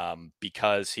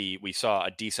because we saw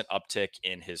a decent uptick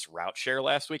in his route share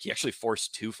last week. He actually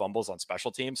forced 2 fumbles on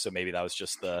special teams, so maybe that was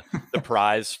just the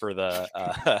prize for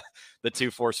the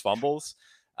 2 forced fumbles.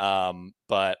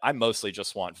 But I mostly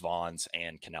just want Vaughns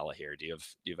and Cannella here. Do you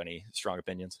have any strong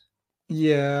opinions?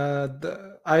 Yeah,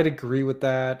 I'd agree with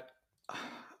that.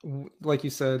 Like you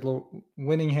said,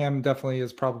 Winningham definitely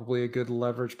is probably a good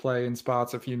leverage play in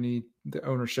spots if you need the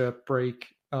ownership break.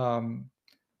 Brandon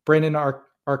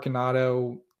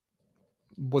Arcanado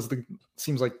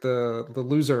seems like the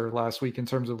loser last week in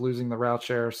terms of losing the route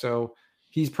share. So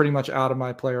he's pretty much out of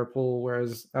my player pool.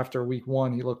 Whereas after week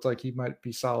 1, he looked like he might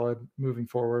be solid moving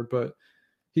forward, but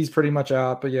he's pretty much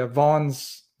out. But yeah, Vaughn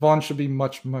should be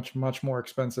much, much, much more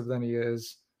expensive than he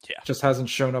is. Yeah. Just hasn't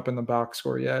shown up in the box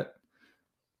score yet.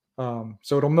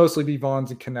 So it'll mostly be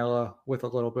Vaughns and Cannella with a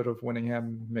little bit of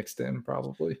Winningham mixed in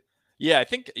probably. Yeah, I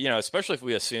think, especially if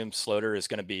we assume Sloter is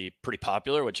going to be pretty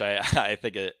popular, which I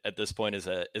think at this point is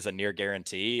a near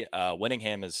guarantee.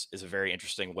 Winningham is a very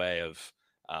interesting way of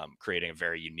creating a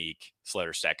very unique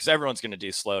Sloter stack, because everyone's going to do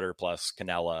Sloter plus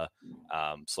Cannella,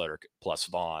 Sloter plus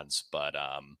Vaughns, but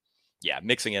yeah,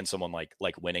 mixing in someone like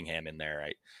Winningham in there,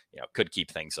 could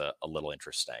keep things a little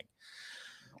interesting.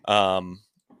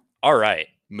 All right,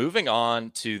 moving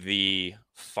on to the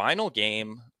final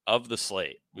game of the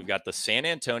slate. We've got the San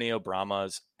Antonio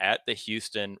Brahmas at the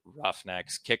Houston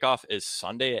Roughnecks. Kickoff is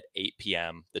Sunday at 8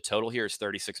 p.m. The total here is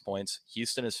 36 points.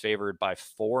 Houston is favored by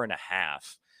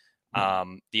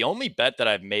 4.5. The only bet that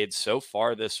I've made so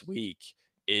far this week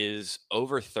is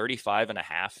over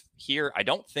 35.5 here. I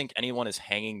don't think anyone is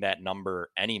hanging that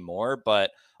number anymore, but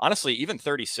honestly, even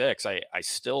 36, I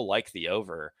still like the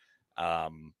over. I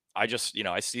just,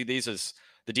 I see these as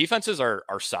the defenses are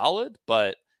solid,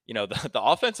 but the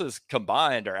offenses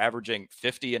combined are averaging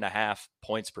 50.5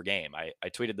 points per game. I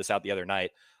tweeted this out the other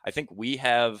night. I think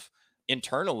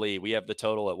internally we have the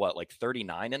total at like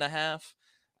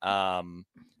 39.5.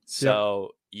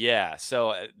 So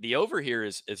the over here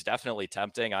is definitely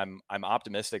tempting. I'm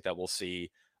optimistic that we'll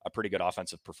see a pretty good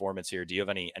offensive performance here. Do you have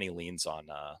any leans on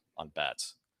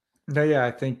bets? No, yeah,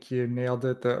 I think you nailed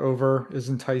it. The over is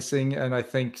enticing, and I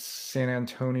think San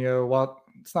Antonio, while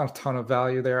it's not a ton of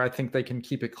value there, I think they can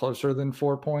keep it closer than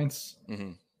 4 points.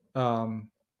 Mm-hmm.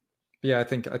 Yeah, I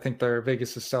think their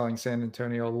Vegas is selling San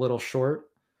Antonio a little short.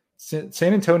 San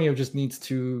Antonio just needs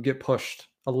to get pushed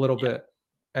a little bit,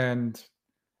 and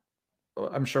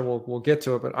I'm sure we'll get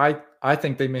to it. But I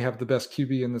think they may have the best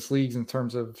QB in this league in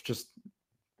terms of just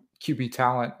QB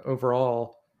talent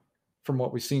overall, from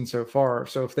what we've seen so far.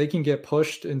 So if they can get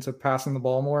pushed into passing the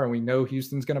ball more, and we know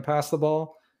Houston's going to pass the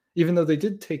ball, even though they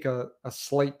did take a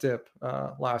slight dip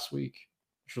last week,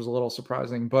 which was a little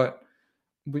surprising, but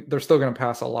they're still going to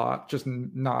pass a lot, just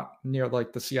not near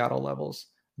like the Seattle levels.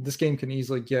 This game can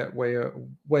easily get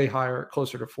way higher,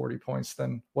 closer to 40 points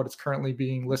than what it's currently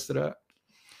being listed at.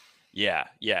 Yeah,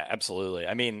 absolutely.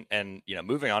 I mean, and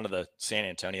moving on to the San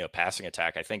Antonio passing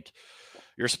attack, I think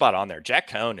you're spot on there. Jack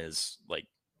Cohn is like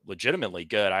legitimately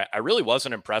good. I really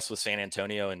wasn't impressed with San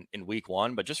Antonio in week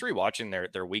 1, but just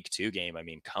rewatching their week 2 game, I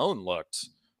mean, Cohn looked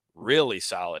really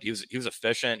solid. He was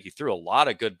efficient. He threw a lot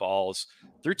of good balls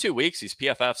through 2 weeks. He's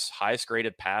PFF's highest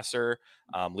graded passer,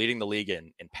 leading the league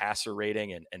in passer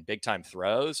rating and big time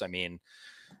throws. I mean,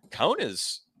 Cohn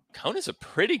is a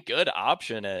pretty good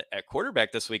option at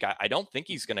quarterback this week. I don't think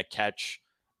he's going to catch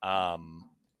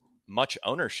much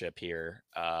ownership here.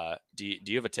 Do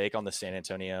you have a take on the San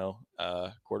Antonio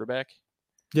quarterback?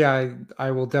 Yeah,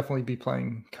 I will definitely be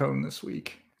playing Cohn this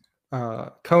week.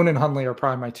 Cohn and Hundley are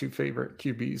probably my 2 favorite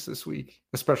QBs this week,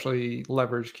 especially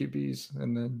leverage QBs.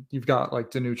 And then you've got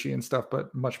like DiNucci and stuff,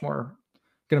 but going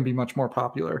to be much more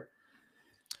popular.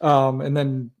 And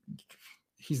then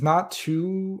he's not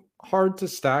too hard to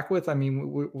stack with. I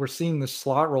mean, we're seeing the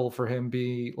slot role for him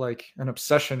be like an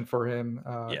obsession for him.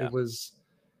 Yeah. It was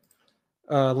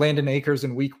Landon Akers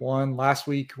in week 1. Last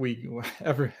week,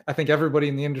 I think everybody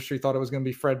in the industry thought it was going to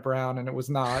be Fred Brown, and it was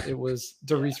not. It was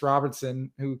Darius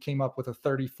Robertson, who came up with a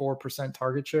 34%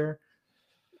 target share.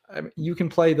 I mean, you can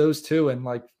play those two, and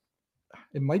like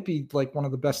it might be like one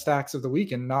of the best stacks of the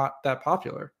week and not that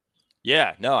popular.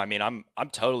 Yeah, no, I mean, I'm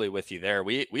totally with you there.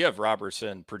 We have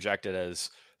Robertson projected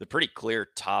as the pretty clear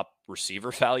top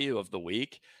receiver value of the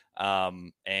week.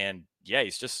 And yeah,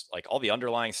 he's just like all the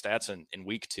underlying stats in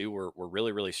week 2 were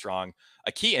really, really strong.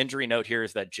 A key injury note here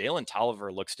is that Jalen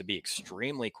Tolliver looks to be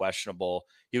extremely questionable.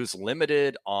 He was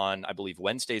limited on, I believe,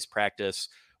 Wednesday's practice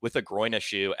with a groin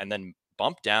issue, and then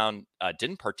bumped down,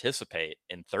 didn't participate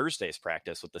in Thursday's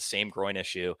practice with the same groin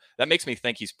issue. That makes me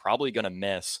think he's probably going to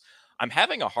miss. I'm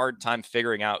having a hard time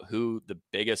figuring out who the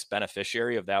biggest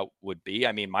beneficiary of that would be.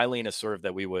 I mean, my lean is sort of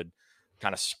that we would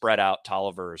kind of spread out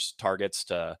Tolliver's targets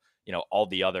to, all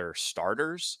the other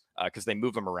starters, because they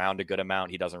move him around a good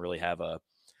amount. He doesn't really have a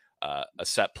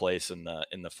set place in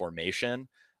the formation.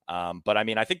 But I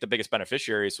mean, I think the biggest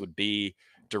beneficiaries would be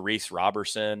Darius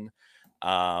Robertson,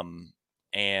 and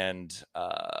TJ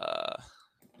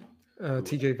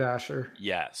Vasher.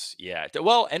 Yes. Yeah.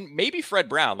 Well, and maybe Fred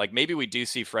Brown. Like maybe we do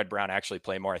see Fred Brown actually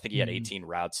play more. I think he had 18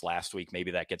 routes last week.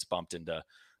 Maybe that gets bumped into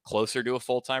closer to a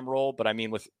full-time role. But I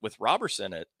mean, with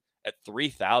Robertson at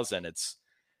 3,000, it's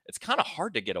kind of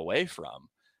hard to get away from.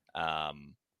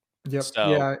 Yep. So,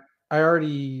 yeah. I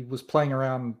already was playing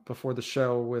around before the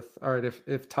show with, all right, if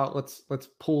let's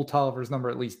pull Tolliver's number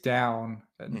at least down,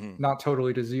 and not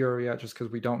totally to 0 yet, just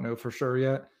because we don't know for sure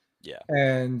yet. Yeah.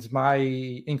 And my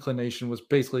inclination was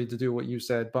basically to do what you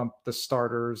said, bump the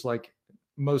starters. Like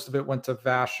most of it went to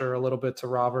Vasher, a little bit to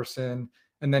Robertson,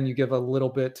 and then you give a little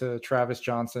bit to Travis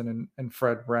Johnson and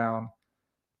Fred Brown.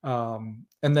 And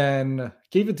then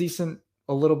gave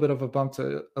a little bit of a bump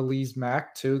to Elise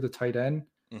Mack too, the tight end.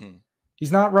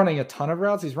 He's not running a ton of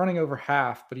routes. He's running over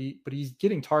half, but he's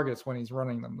getting targets when he's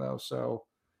running them though. So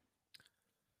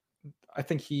I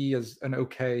think he is an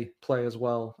okay play as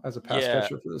well as a pass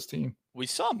catcher for this team. We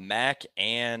saw Mack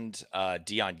and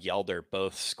Dion Yelder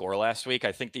both score last week.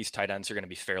 I think these tight ends are going to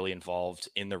be fairly involved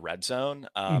in the red zone.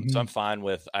 So I'm fine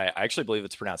with, I actually believe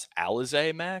it's pronounced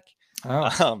Alize Mack.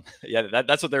 Oh. Yeah,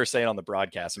 that's what they were saying on the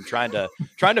broadcast. I'm trying to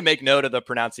make note of the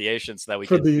pronunciation so that we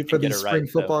can get it right. Spring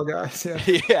football guys.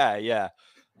 Yeah. yeah.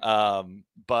 I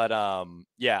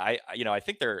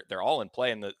think they're all in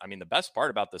play. And the best part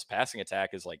about this passing attack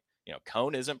is like,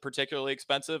 Cone isn't particularly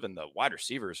expensive and the wide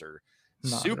receivers are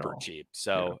super cheap.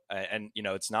 So, and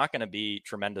it's not going to be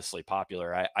tremendously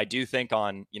popular. I do think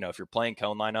on, if you're playing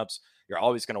Cone lineups, you're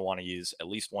always going to want to use at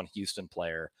least one Houston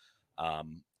player,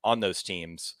 on those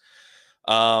teams.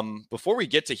 Before we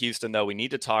get to Houston though, we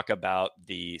need to talk about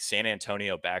the San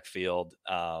Antonio backfield.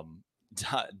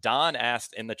 Don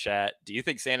asked in the chat, do you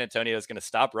think San Antonio is going to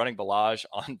stop running Balaj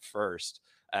on first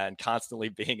and constantly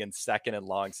being in second and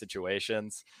long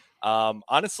situations?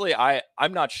 Honestly,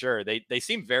 I'm not sure. They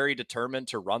seem very determined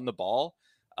to run the ball.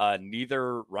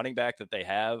 Neither running back that they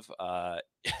have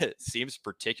seems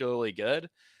particularly good.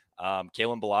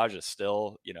 Kalen Balaj is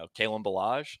still, Kalen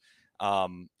Balaj.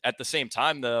 At the same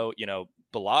time, though,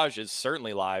 Balaj is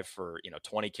certainly live for,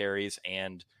 20 carries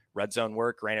and red zone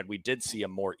work. Granted, we did see a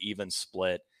more even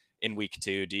split in week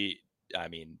 2.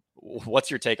 What's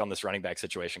your take on this running back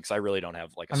situation? Because I really don't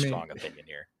have like a strong opinion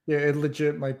here. Yeah, it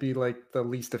legit might be like the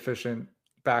least efficient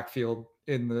backfield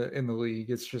in the league.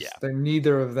 It's just that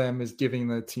neither of them is giving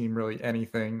the team really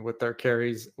anything with their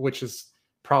carries, which is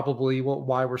probably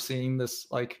why we're seeing this.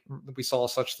 Like we saw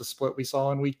the split we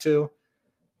saw in week 2.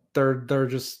 They're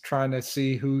just trying to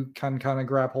see who can kind of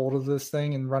grab hold of this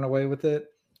thing and run away with it.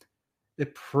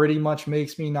 It pretty much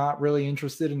makes me not really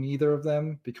interested in either of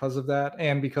them because of that,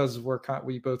 and because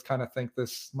we both kind of think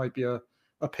this might be a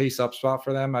pace up spot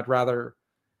for them. I'd rather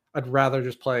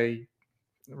just play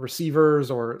receivers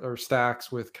or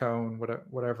stacks with Cone,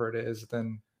 whatever it is,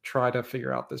 than try to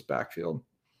figure out this backfield.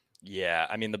 Yeah,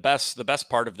 the best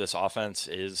part of this offense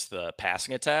is the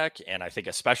passing attack, and I think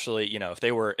especially if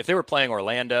they were playing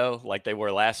Orlando like they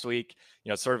were last week,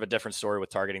 it's sort of a different story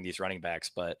with targeting these running backs.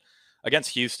 But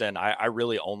against Houston, I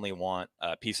really only want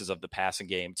pieces of the passing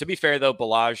game. To be fair, though,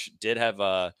 Balaj did have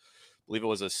I believe it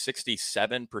was a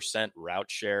 67%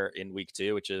 route share in week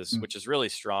 2, which is really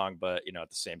strong. But at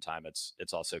the same time,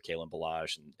 it's also Kalen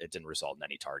Balaj, and it didn't result in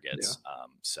any targets. Yeah.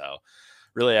 So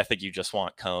really, I think you just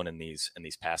want Cone in these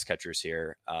pass catchers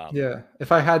here.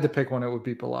 If I had to pick one, it would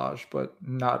be Balaj, but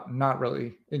not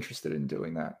really interested in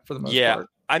doing that for the most part.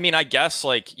 I mean, I guess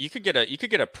like you could get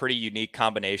a pretty unique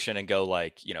combination and go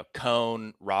like,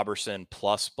 Cone, Robertson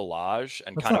plus Balaj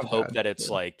and That's kind of not hope bad. that it's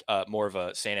Yeah. like more of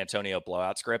a San Antonio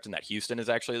blowout script and that Houston is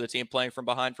actually the team playing from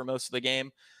behind for most of the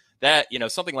game. That,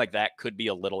 something like that could be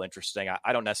a little interesting.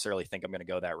 I don't necessarily think I'm going to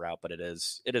go that route, but it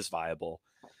is viable.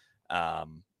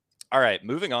 All right,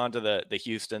 moving on to the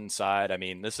Houston side. I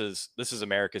mean, this is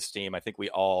America's team. I think we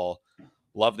all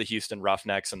love the Houston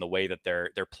Roughnecks and the way that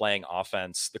they're playing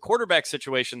offense. The quarterback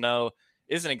situation though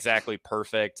isn't exactly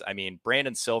perfect. I mean,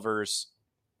 Brandon Silvers,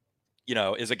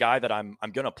 is a guy that I'm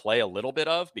going to play a little bit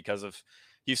of because of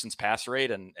Houston's pass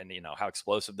rate and how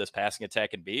explosive this passing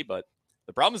attack can be, but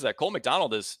the problem is that Cole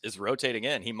McDonald is rotating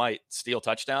in. He might steal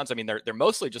touchdowns. I mean, they're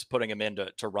mostly just putting him in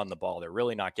to run the ball. They're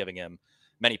really not giving him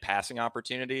many passing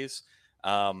opportunities.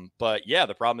 But yeah,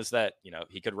 the problem is that,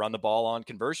 he could run the ball on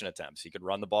conversion attempts. He could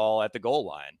run the ball at the goal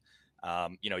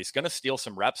line. He's going to steal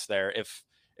some reps there. If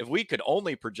we could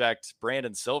only project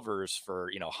Brandon Silvers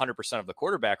for, 100% of the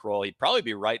quarterback role, he'd probably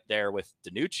be right there with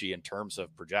DiNucci in terms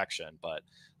of projection. But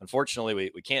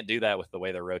unfortunately, we can't do that with the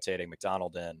way they're rotating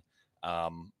McDonald in.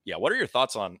 What are your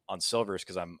thoughts on Silvers?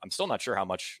 Because I'm still not sure how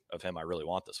much of him I really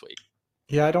want this week.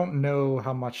 Yeah, I don't know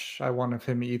how much I want of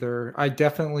him either.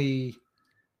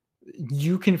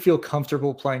 You can feel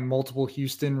comfortable playing multiple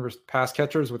Houston pass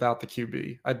catchers without the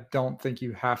QB. I don't think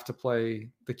you have to play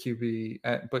the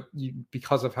QB, but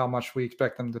because of how much we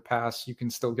expect them to pass, you can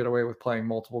still get away with playing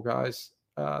multiple guys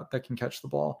that can catch the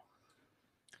ball.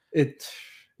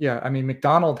 I mean,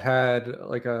 McDonald had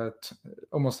like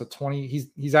almost a 20.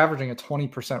 He's averaging a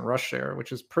 20% rush share,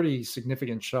 which is pretty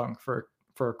significant chunk for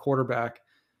a quarterback.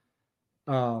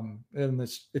 And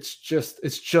it's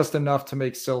just enough to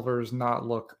make Silvers not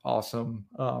look awesome.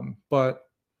 But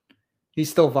he's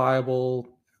still viable.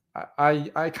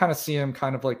 I kind of see him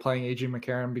kind of like playing AJ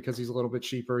McCarron because he's a little bit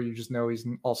cheaper. You just know he's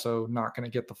also not going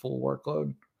to get the full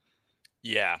workload.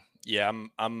 Yeah,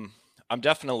 I'm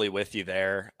definitely with you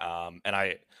there. And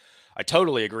I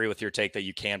totally agree with your take that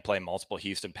you can play multiple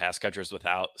Houston pass catchers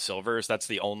without Silvers. That's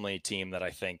the only team that I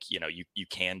think, you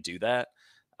can do that.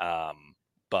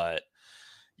 But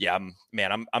yeah,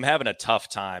 I'm having a tough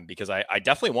time because I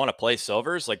definitely want to play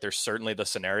Silvers. Like there's certainly the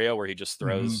scenario where he just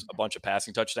throws a bunch of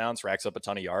passing touchdowns, racks up a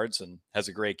ton of yards and has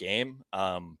a great game.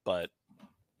 But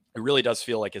it really does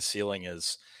feel like his ceiling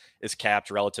is capped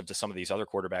relative to some of these other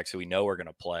quarterbacks who we know are going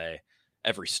to play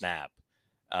every snap.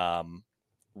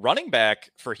 Running back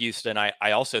for Houston,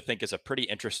 I also think is a pretty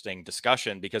interesting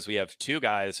discussion because we have two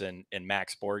guys in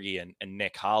Max Borghi and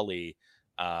Nick Holley,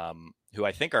 who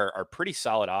I think are pretty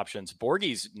solid options.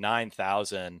 Borghi's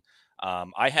 9,000.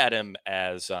 I had him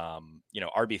as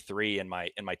RB3 in my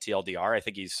TLDR. I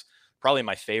think he's probably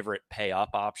my favorite pay up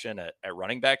option at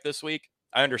running back this week.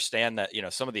 I understand that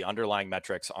some of the underlying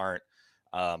metrics aren't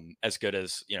as good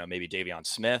as maybe Davion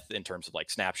Smith in terms of like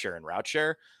snap share and route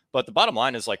share. But the bottom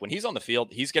line is like when he's on the field,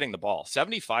 he's getting the ball.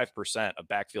 75% of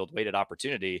backfield weighted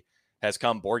opportunity has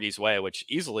come Borghi's way, which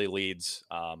easily leads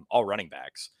all running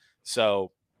backs.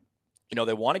 So,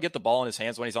 they want to get the ball in his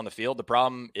hands when he's on the field. The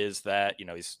problem is that,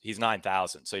 he's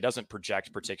 9,000. So he doesn't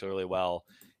project particularly well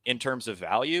in terms of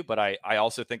value. But I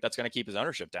also think that's going to keep his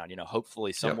ownership down,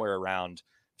 hopefully somewhere around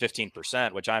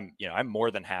 15%, which I'm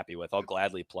more than happy with. I'll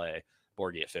gladly play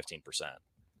Borghi at 15%.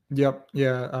 Yep.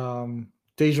 Yeah.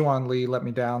 Dejuan Lee let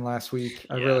me down last week.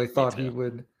 I really thought he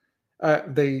would.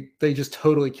 They just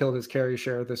totally killed his carry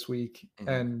share this week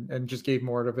and just gave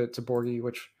more of it to Borghi,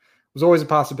 which was always a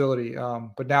possibility.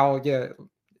 But now,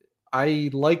 I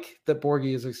like that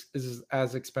Borghi is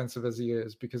as expensive as he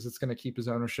is because it's going to keep his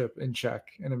ownership in check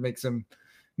and it makes him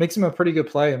a pretty good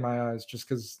play in my eyes, just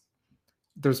because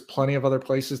there's plenty of other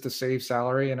places to save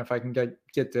salary. And if I can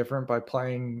get different by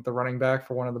playing the running back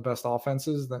for one of the best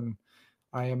offenses, then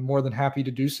I am more than happy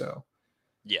to do so.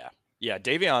 Yeah.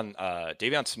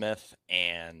 Davion Smith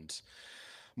and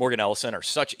Morgan Ellison are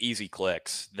such easy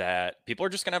clicks that people are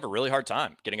just going to have a really hard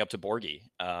time getting up to Borghi.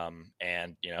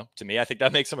 And, to me, I think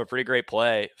that makes him a pretty great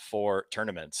play for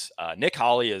tournaments. Nick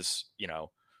Holley is,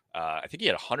 I think he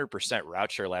had 100%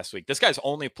 route share last week. This guy's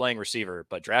only playing receiver,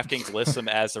 but DraftKings lists him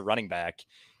as a running back.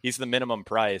 He's the minimum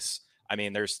price. I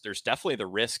mean, there's definitely the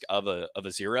risk of a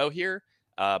zero here,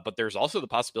 but there's also the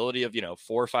possibility of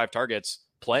 4 or 5 targets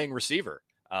playing receiver.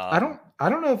 I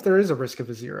don't know if there is a risk of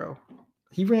a zero.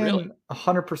 He ran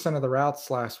 100% of the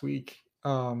routes last week.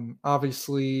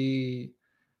 Obviously,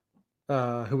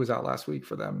 who was out last week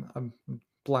for them? I'm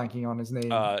blanking on his name.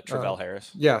 Travell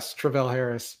Harris. Yes, Travell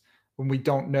Harris. When we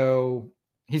don't know,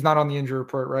 he's not on the injury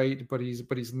report, right? But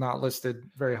he's not listed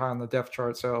very high on the depth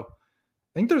chart. So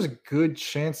I think there's a good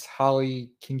chance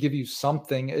Holley can give you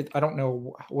something. I don't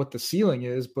know what the ceiling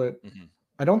is, but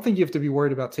I don't think you have to be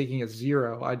worried about taking a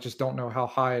 0. I just don't know how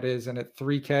high it is. And at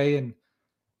 3K and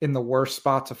in the worst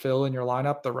spot to fill in your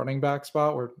lineup, the running back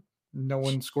spot where no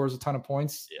one scores a ton of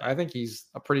points, Yeah. I think he's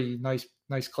a pretty nice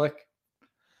click.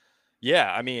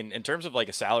 Yeah, I mean, in terms of like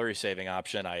a salary saving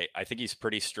option, I think he's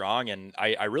pretty strong, and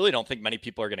I really don't think many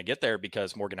people are going to get there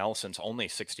because Morgan Ellison's only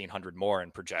 1,600 more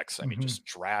and projects, I mean, Mhm. just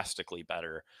drastically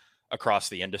better across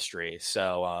the industry.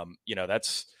 So, um,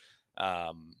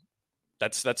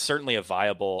 that's certainly a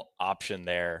viable option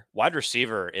there. Wide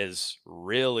receiver is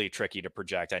really tricky to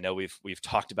project. I know we've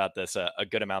talked about this a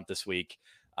good amount this week.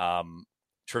 Um,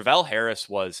 Travell Harris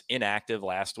was inactive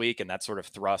last week, and that sort of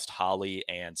thrust Holly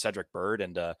and Cedric Byrd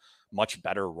into much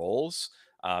better roles.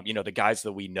 The guys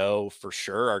that we know for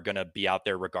sure are going to be out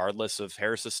there regardless of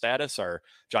Harris's status are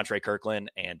John Trey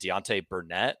Kirkland and Deontay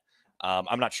Burnett.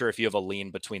 I'm not sure if you have a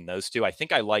lean between those two. I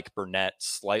think I like Burnett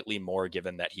slightly more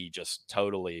given that he just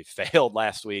totally failed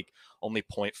last week, only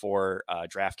 0.4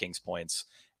 DraftKings points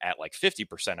at like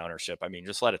 50% ownership. I mean,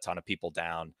 just let a ton of people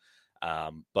down.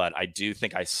 But I do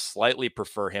think I slightly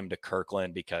prefer him to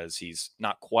Kirkland because he's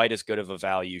not quite as good of a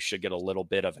value, should get a little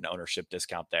bit of an ownership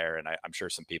discount there. And I'm sure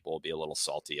some people will be a little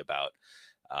salty about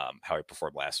how he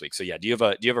performed last week. So yeah, do you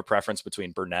have a preference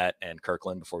between Burnett and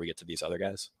Kirkland before we get to these other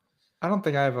guys? I don't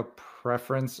think I have a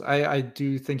preference. I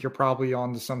do think you're probably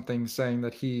onto something saying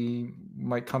that he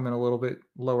might come in a little bit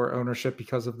lower ownership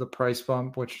because of the price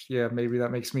bump, which, yeah, maybe that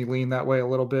makes me lean that way a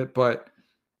little bit. But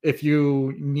if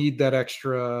you need that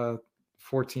extra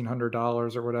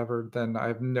 $1,400 or whatever, then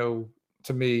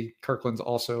to me, Kirkland's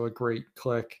also a great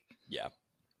click. Yeah.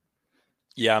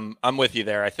 Yeah, I'm with you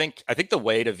there. I think the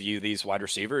way to view these wide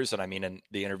receivers, and I mean in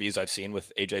the interviews I've seen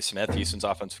with AJ Smith, Houston's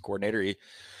offensive coordinator, he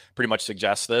pretty much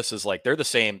suggests this is like they're the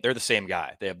same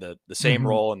guy. They have the same Mhm.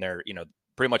 role and they're,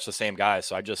 pretty much the same guys.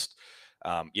 So I just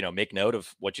make note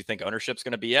of what you think ownership's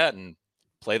going to be at and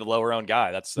play the lower owned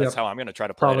guy. That's Yep. how I'm going to try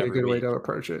to play it Probably a every good way week. to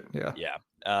approach it. Yeah. Yeah.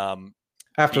 Um,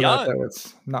 After that, beyond though,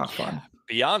 it's not yeah, fun.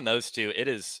 beyond those two, it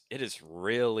is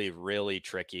really, really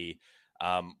tricky.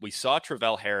 We saw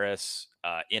Travell Harris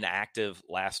inactive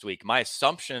last week. My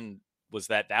assumption was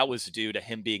that was due to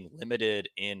him being limited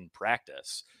in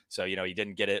practice. So, he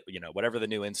didn't get it, whatever the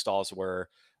new installs were.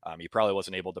 He probably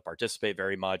wasn't able to participate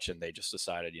very much, and they just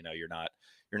decided, you're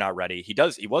not ready.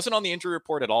 He wasn't on the injury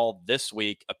report at all this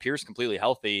week, appears completely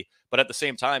healthy, but at the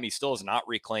same time, he still has not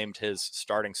reclaimed his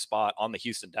starting spot on the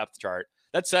Houston depth chart.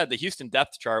 That said, the Houston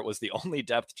depth chart was the only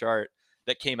depth chart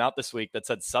that came out this week that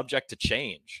said subject to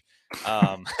change.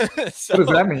 What does So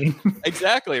that mean?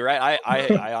 exactly right.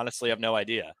 I honestly have no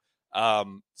idea.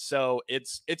 So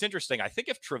it's interesting. I think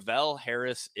if Travell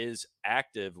Harris is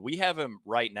active, we have him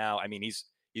right now. I mean,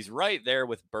 he's right there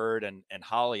with Bird and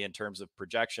Holly in terms of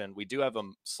projection. We do have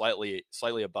him slightly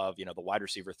above, the wide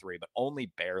receiver 3, but only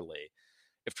barely.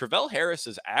 If Travell Harris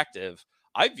is active,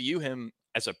 I view him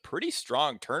as a pretty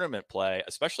strong tournament play,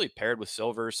 especially paired with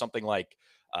Silvers, something like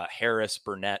Harris,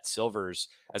 Burnett, Silvers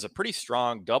as a pretty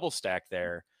strong double stack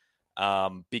there.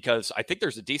 Because I think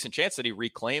there's a decent chance that he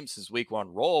reclaims his week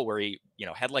 1 role where he,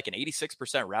 had like an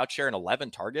 86% route share and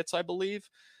 11 targets, I believe.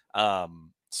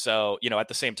 So, at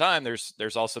the same time,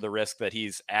 there's also the risk that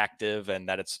he's active and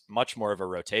that it's much more of a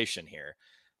rotation here.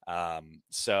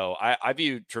 So I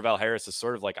view Travell Harris as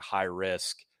sort of like a high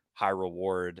risk, high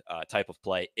reward type of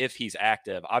play if he's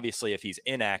active. Obviously, if he's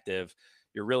inactive,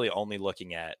 you're really only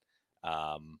looking at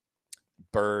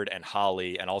Bird and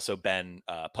Holly, and also Ben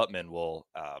Putman will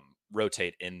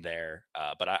rotate in there.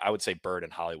 But I would say Bird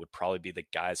and Holly would probably be the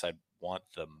guys I'd want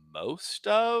the most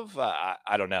of.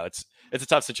 I don't know. It's a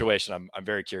tough situation. I'm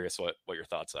very curious what your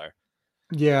thoughts are.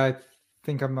 Yeah, I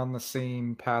think I'm on the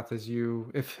same path as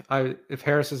you. If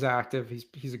Harris is active,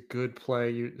 he's a good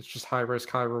play. It's just high risk,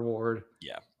 high reward.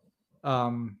 Yeah.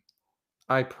 Um,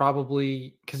 I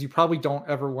probably because you probably don't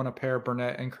ever want to pair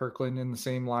Burnett and Kirkland in the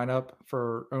same lineup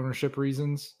for ownership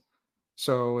reasons.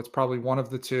 So it's probably one of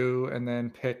the two, and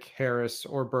then pick Harris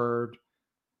or Bird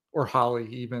or Holly.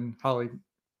 Even Holly,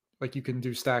 like you can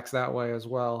do stacks that way as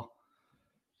well.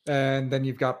 And then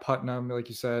you've got Putnam, like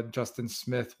you said, Justin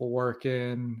Smith will work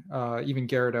in. Even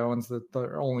Garrett Owens, the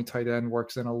only tight end,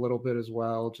 works in a little bit as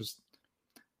well.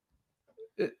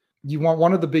 You want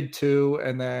one of the big two,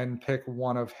 and then pick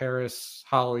one of Harris,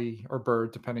 Holly, or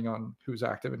Bird, depending on who's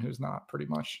active and who's not, pretty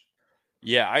much.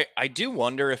 Yeah, I do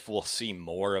wonder if we'll see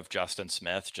more of Justin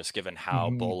Smith, just given how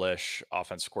Mhm. bullish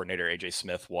offensive coordinator AJ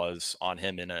Smith was on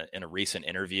him in a recent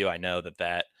interview. I know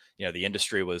that the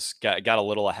industry got a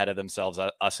little ahead of themselves,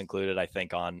 us included, I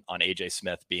think, on AJ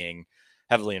Smith being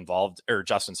heavily involved, or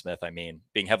Justin Smith, I mean,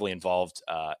 being heavily involved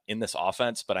in this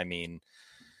offense. But I mean,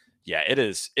 yeah, it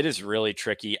is really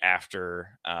tricky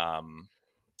after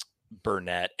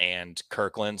Burnett and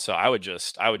Kirkland. So I would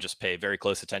just pay very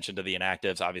close attention to the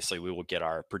inactives. Obviously, we will get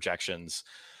our projections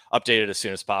updated as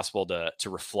soon as possible to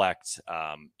reflect,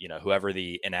 whoever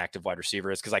the inactive wide receiver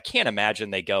is. Cause I can't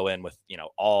imagine they go in with, I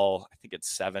think it's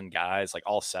 7 guys, like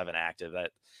all 7 active.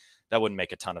 That wouldn't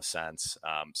make a ton of sense.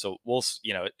 So we'll,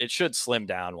 it should slim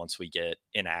down once we get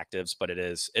inactives, but it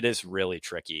is really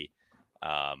tricky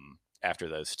after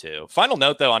those 2. Final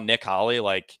note though, on Nick Holley,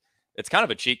 like it's kind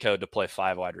of a cheat code to play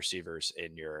 5 wide receivers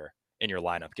in your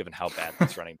lineup, given how bad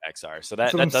these running backs are. So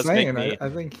that does make me, I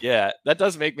think, that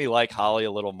does make me like Holley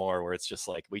a little more, where it's just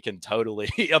like, we can totally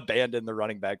abandon the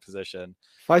running back position.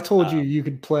 If I told you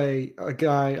could play a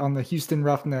guy on the Houston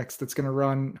Roughnecks that's going to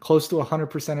run close to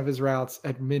 100% of his routes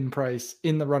at min price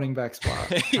in the running back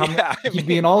spot, he'd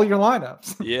be in all your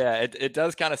lineups. Yeah, it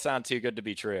does kind of sound too good to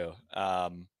be true.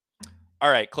 All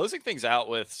right, closing things out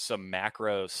with some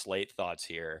macro slate thoughts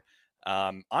here.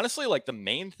 Honestly, like the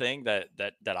main thing that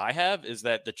I have is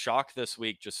that the chalk this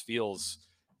week just feels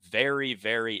very,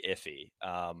 very iffy.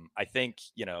 I think,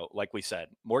 like we said,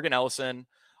 Morgan Ellison,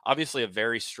 obviously a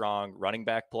very strong running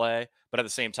back play, but at the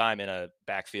same time in a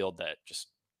backfield that just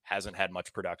hasn't had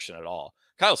much production at all.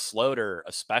 Kyle Sloter,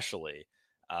 especially,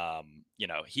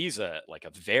 he's a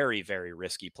very, very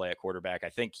risky play at quarterback. I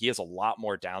think he has a lot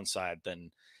more downside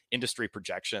than industry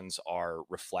projections are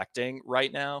reflecting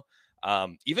right now.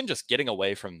 Even just getting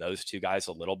away from those 2 guys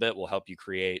a little bit will help you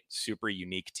create super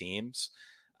unique teams.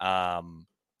 I'm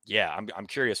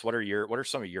curious, what are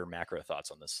some of your macro thoughts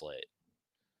on this slate?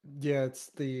 Yeah,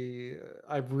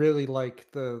 I really like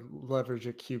the leverage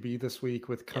at QB this week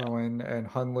with Cohen and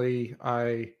Hundley.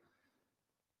 I'm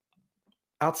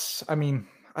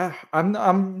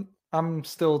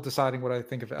still deciding what I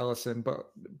think of Ellison,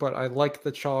 but I like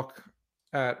the chalk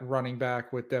at running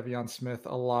back with Devion Smith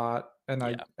a lot.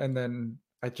 And then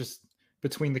I just,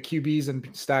 between the QBs and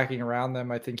stacking around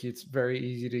them, I think it's very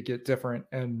easy to get different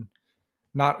and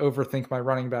not overthink my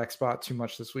running back spot too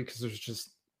much this week, because there's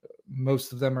just,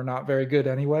 most of them are not very good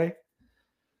anyway.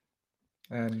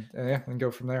 And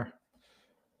go from there.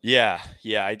 Yeah.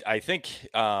 I think,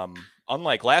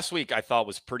 unlike last week, I thought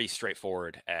was pretty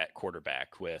straightforward at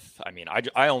quarterback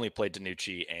I only played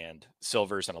DiNucci and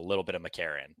Silvers and a little bit of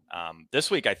McCarron.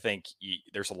 This week, I think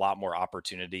there's a lot more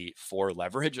opportunity for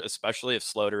leverage, especially if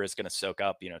Sloter is going to soak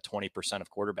up, 20%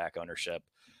 of quarterback ownership.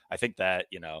 I think that,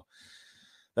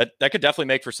 that could definitely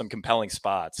make for some compelling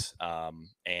spots.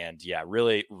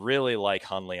 Really, really like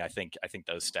Hundley. I think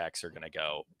those stacks are going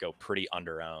to go pretty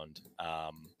under-owned.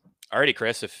 Alrighty,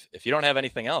 Chris, if you don't have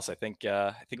anything else, I think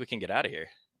we can get out of here.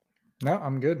 No,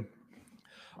 I'm good.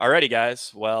 Alrighty,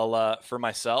 guys. Well, for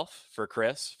myself, for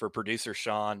Chris, for producer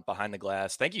Sean behind the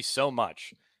glass, thank you so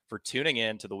much for tuning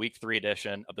in to the Week 3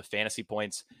 edition of the Fantasy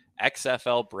Points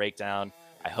XFL Breakdown.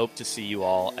 I hope to see you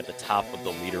all at the top of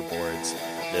the leaderboards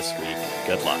this week.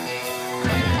 Good luck.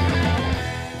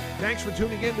 Thanks for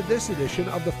tuning in to this edition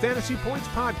of the Fantasy Points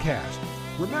Podcast.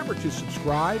 Remember to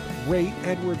subscribe, rate,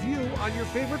 and review on your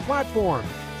favorite platform.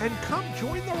 And come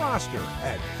join the roster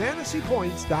at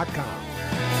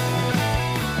fantasypoints.com.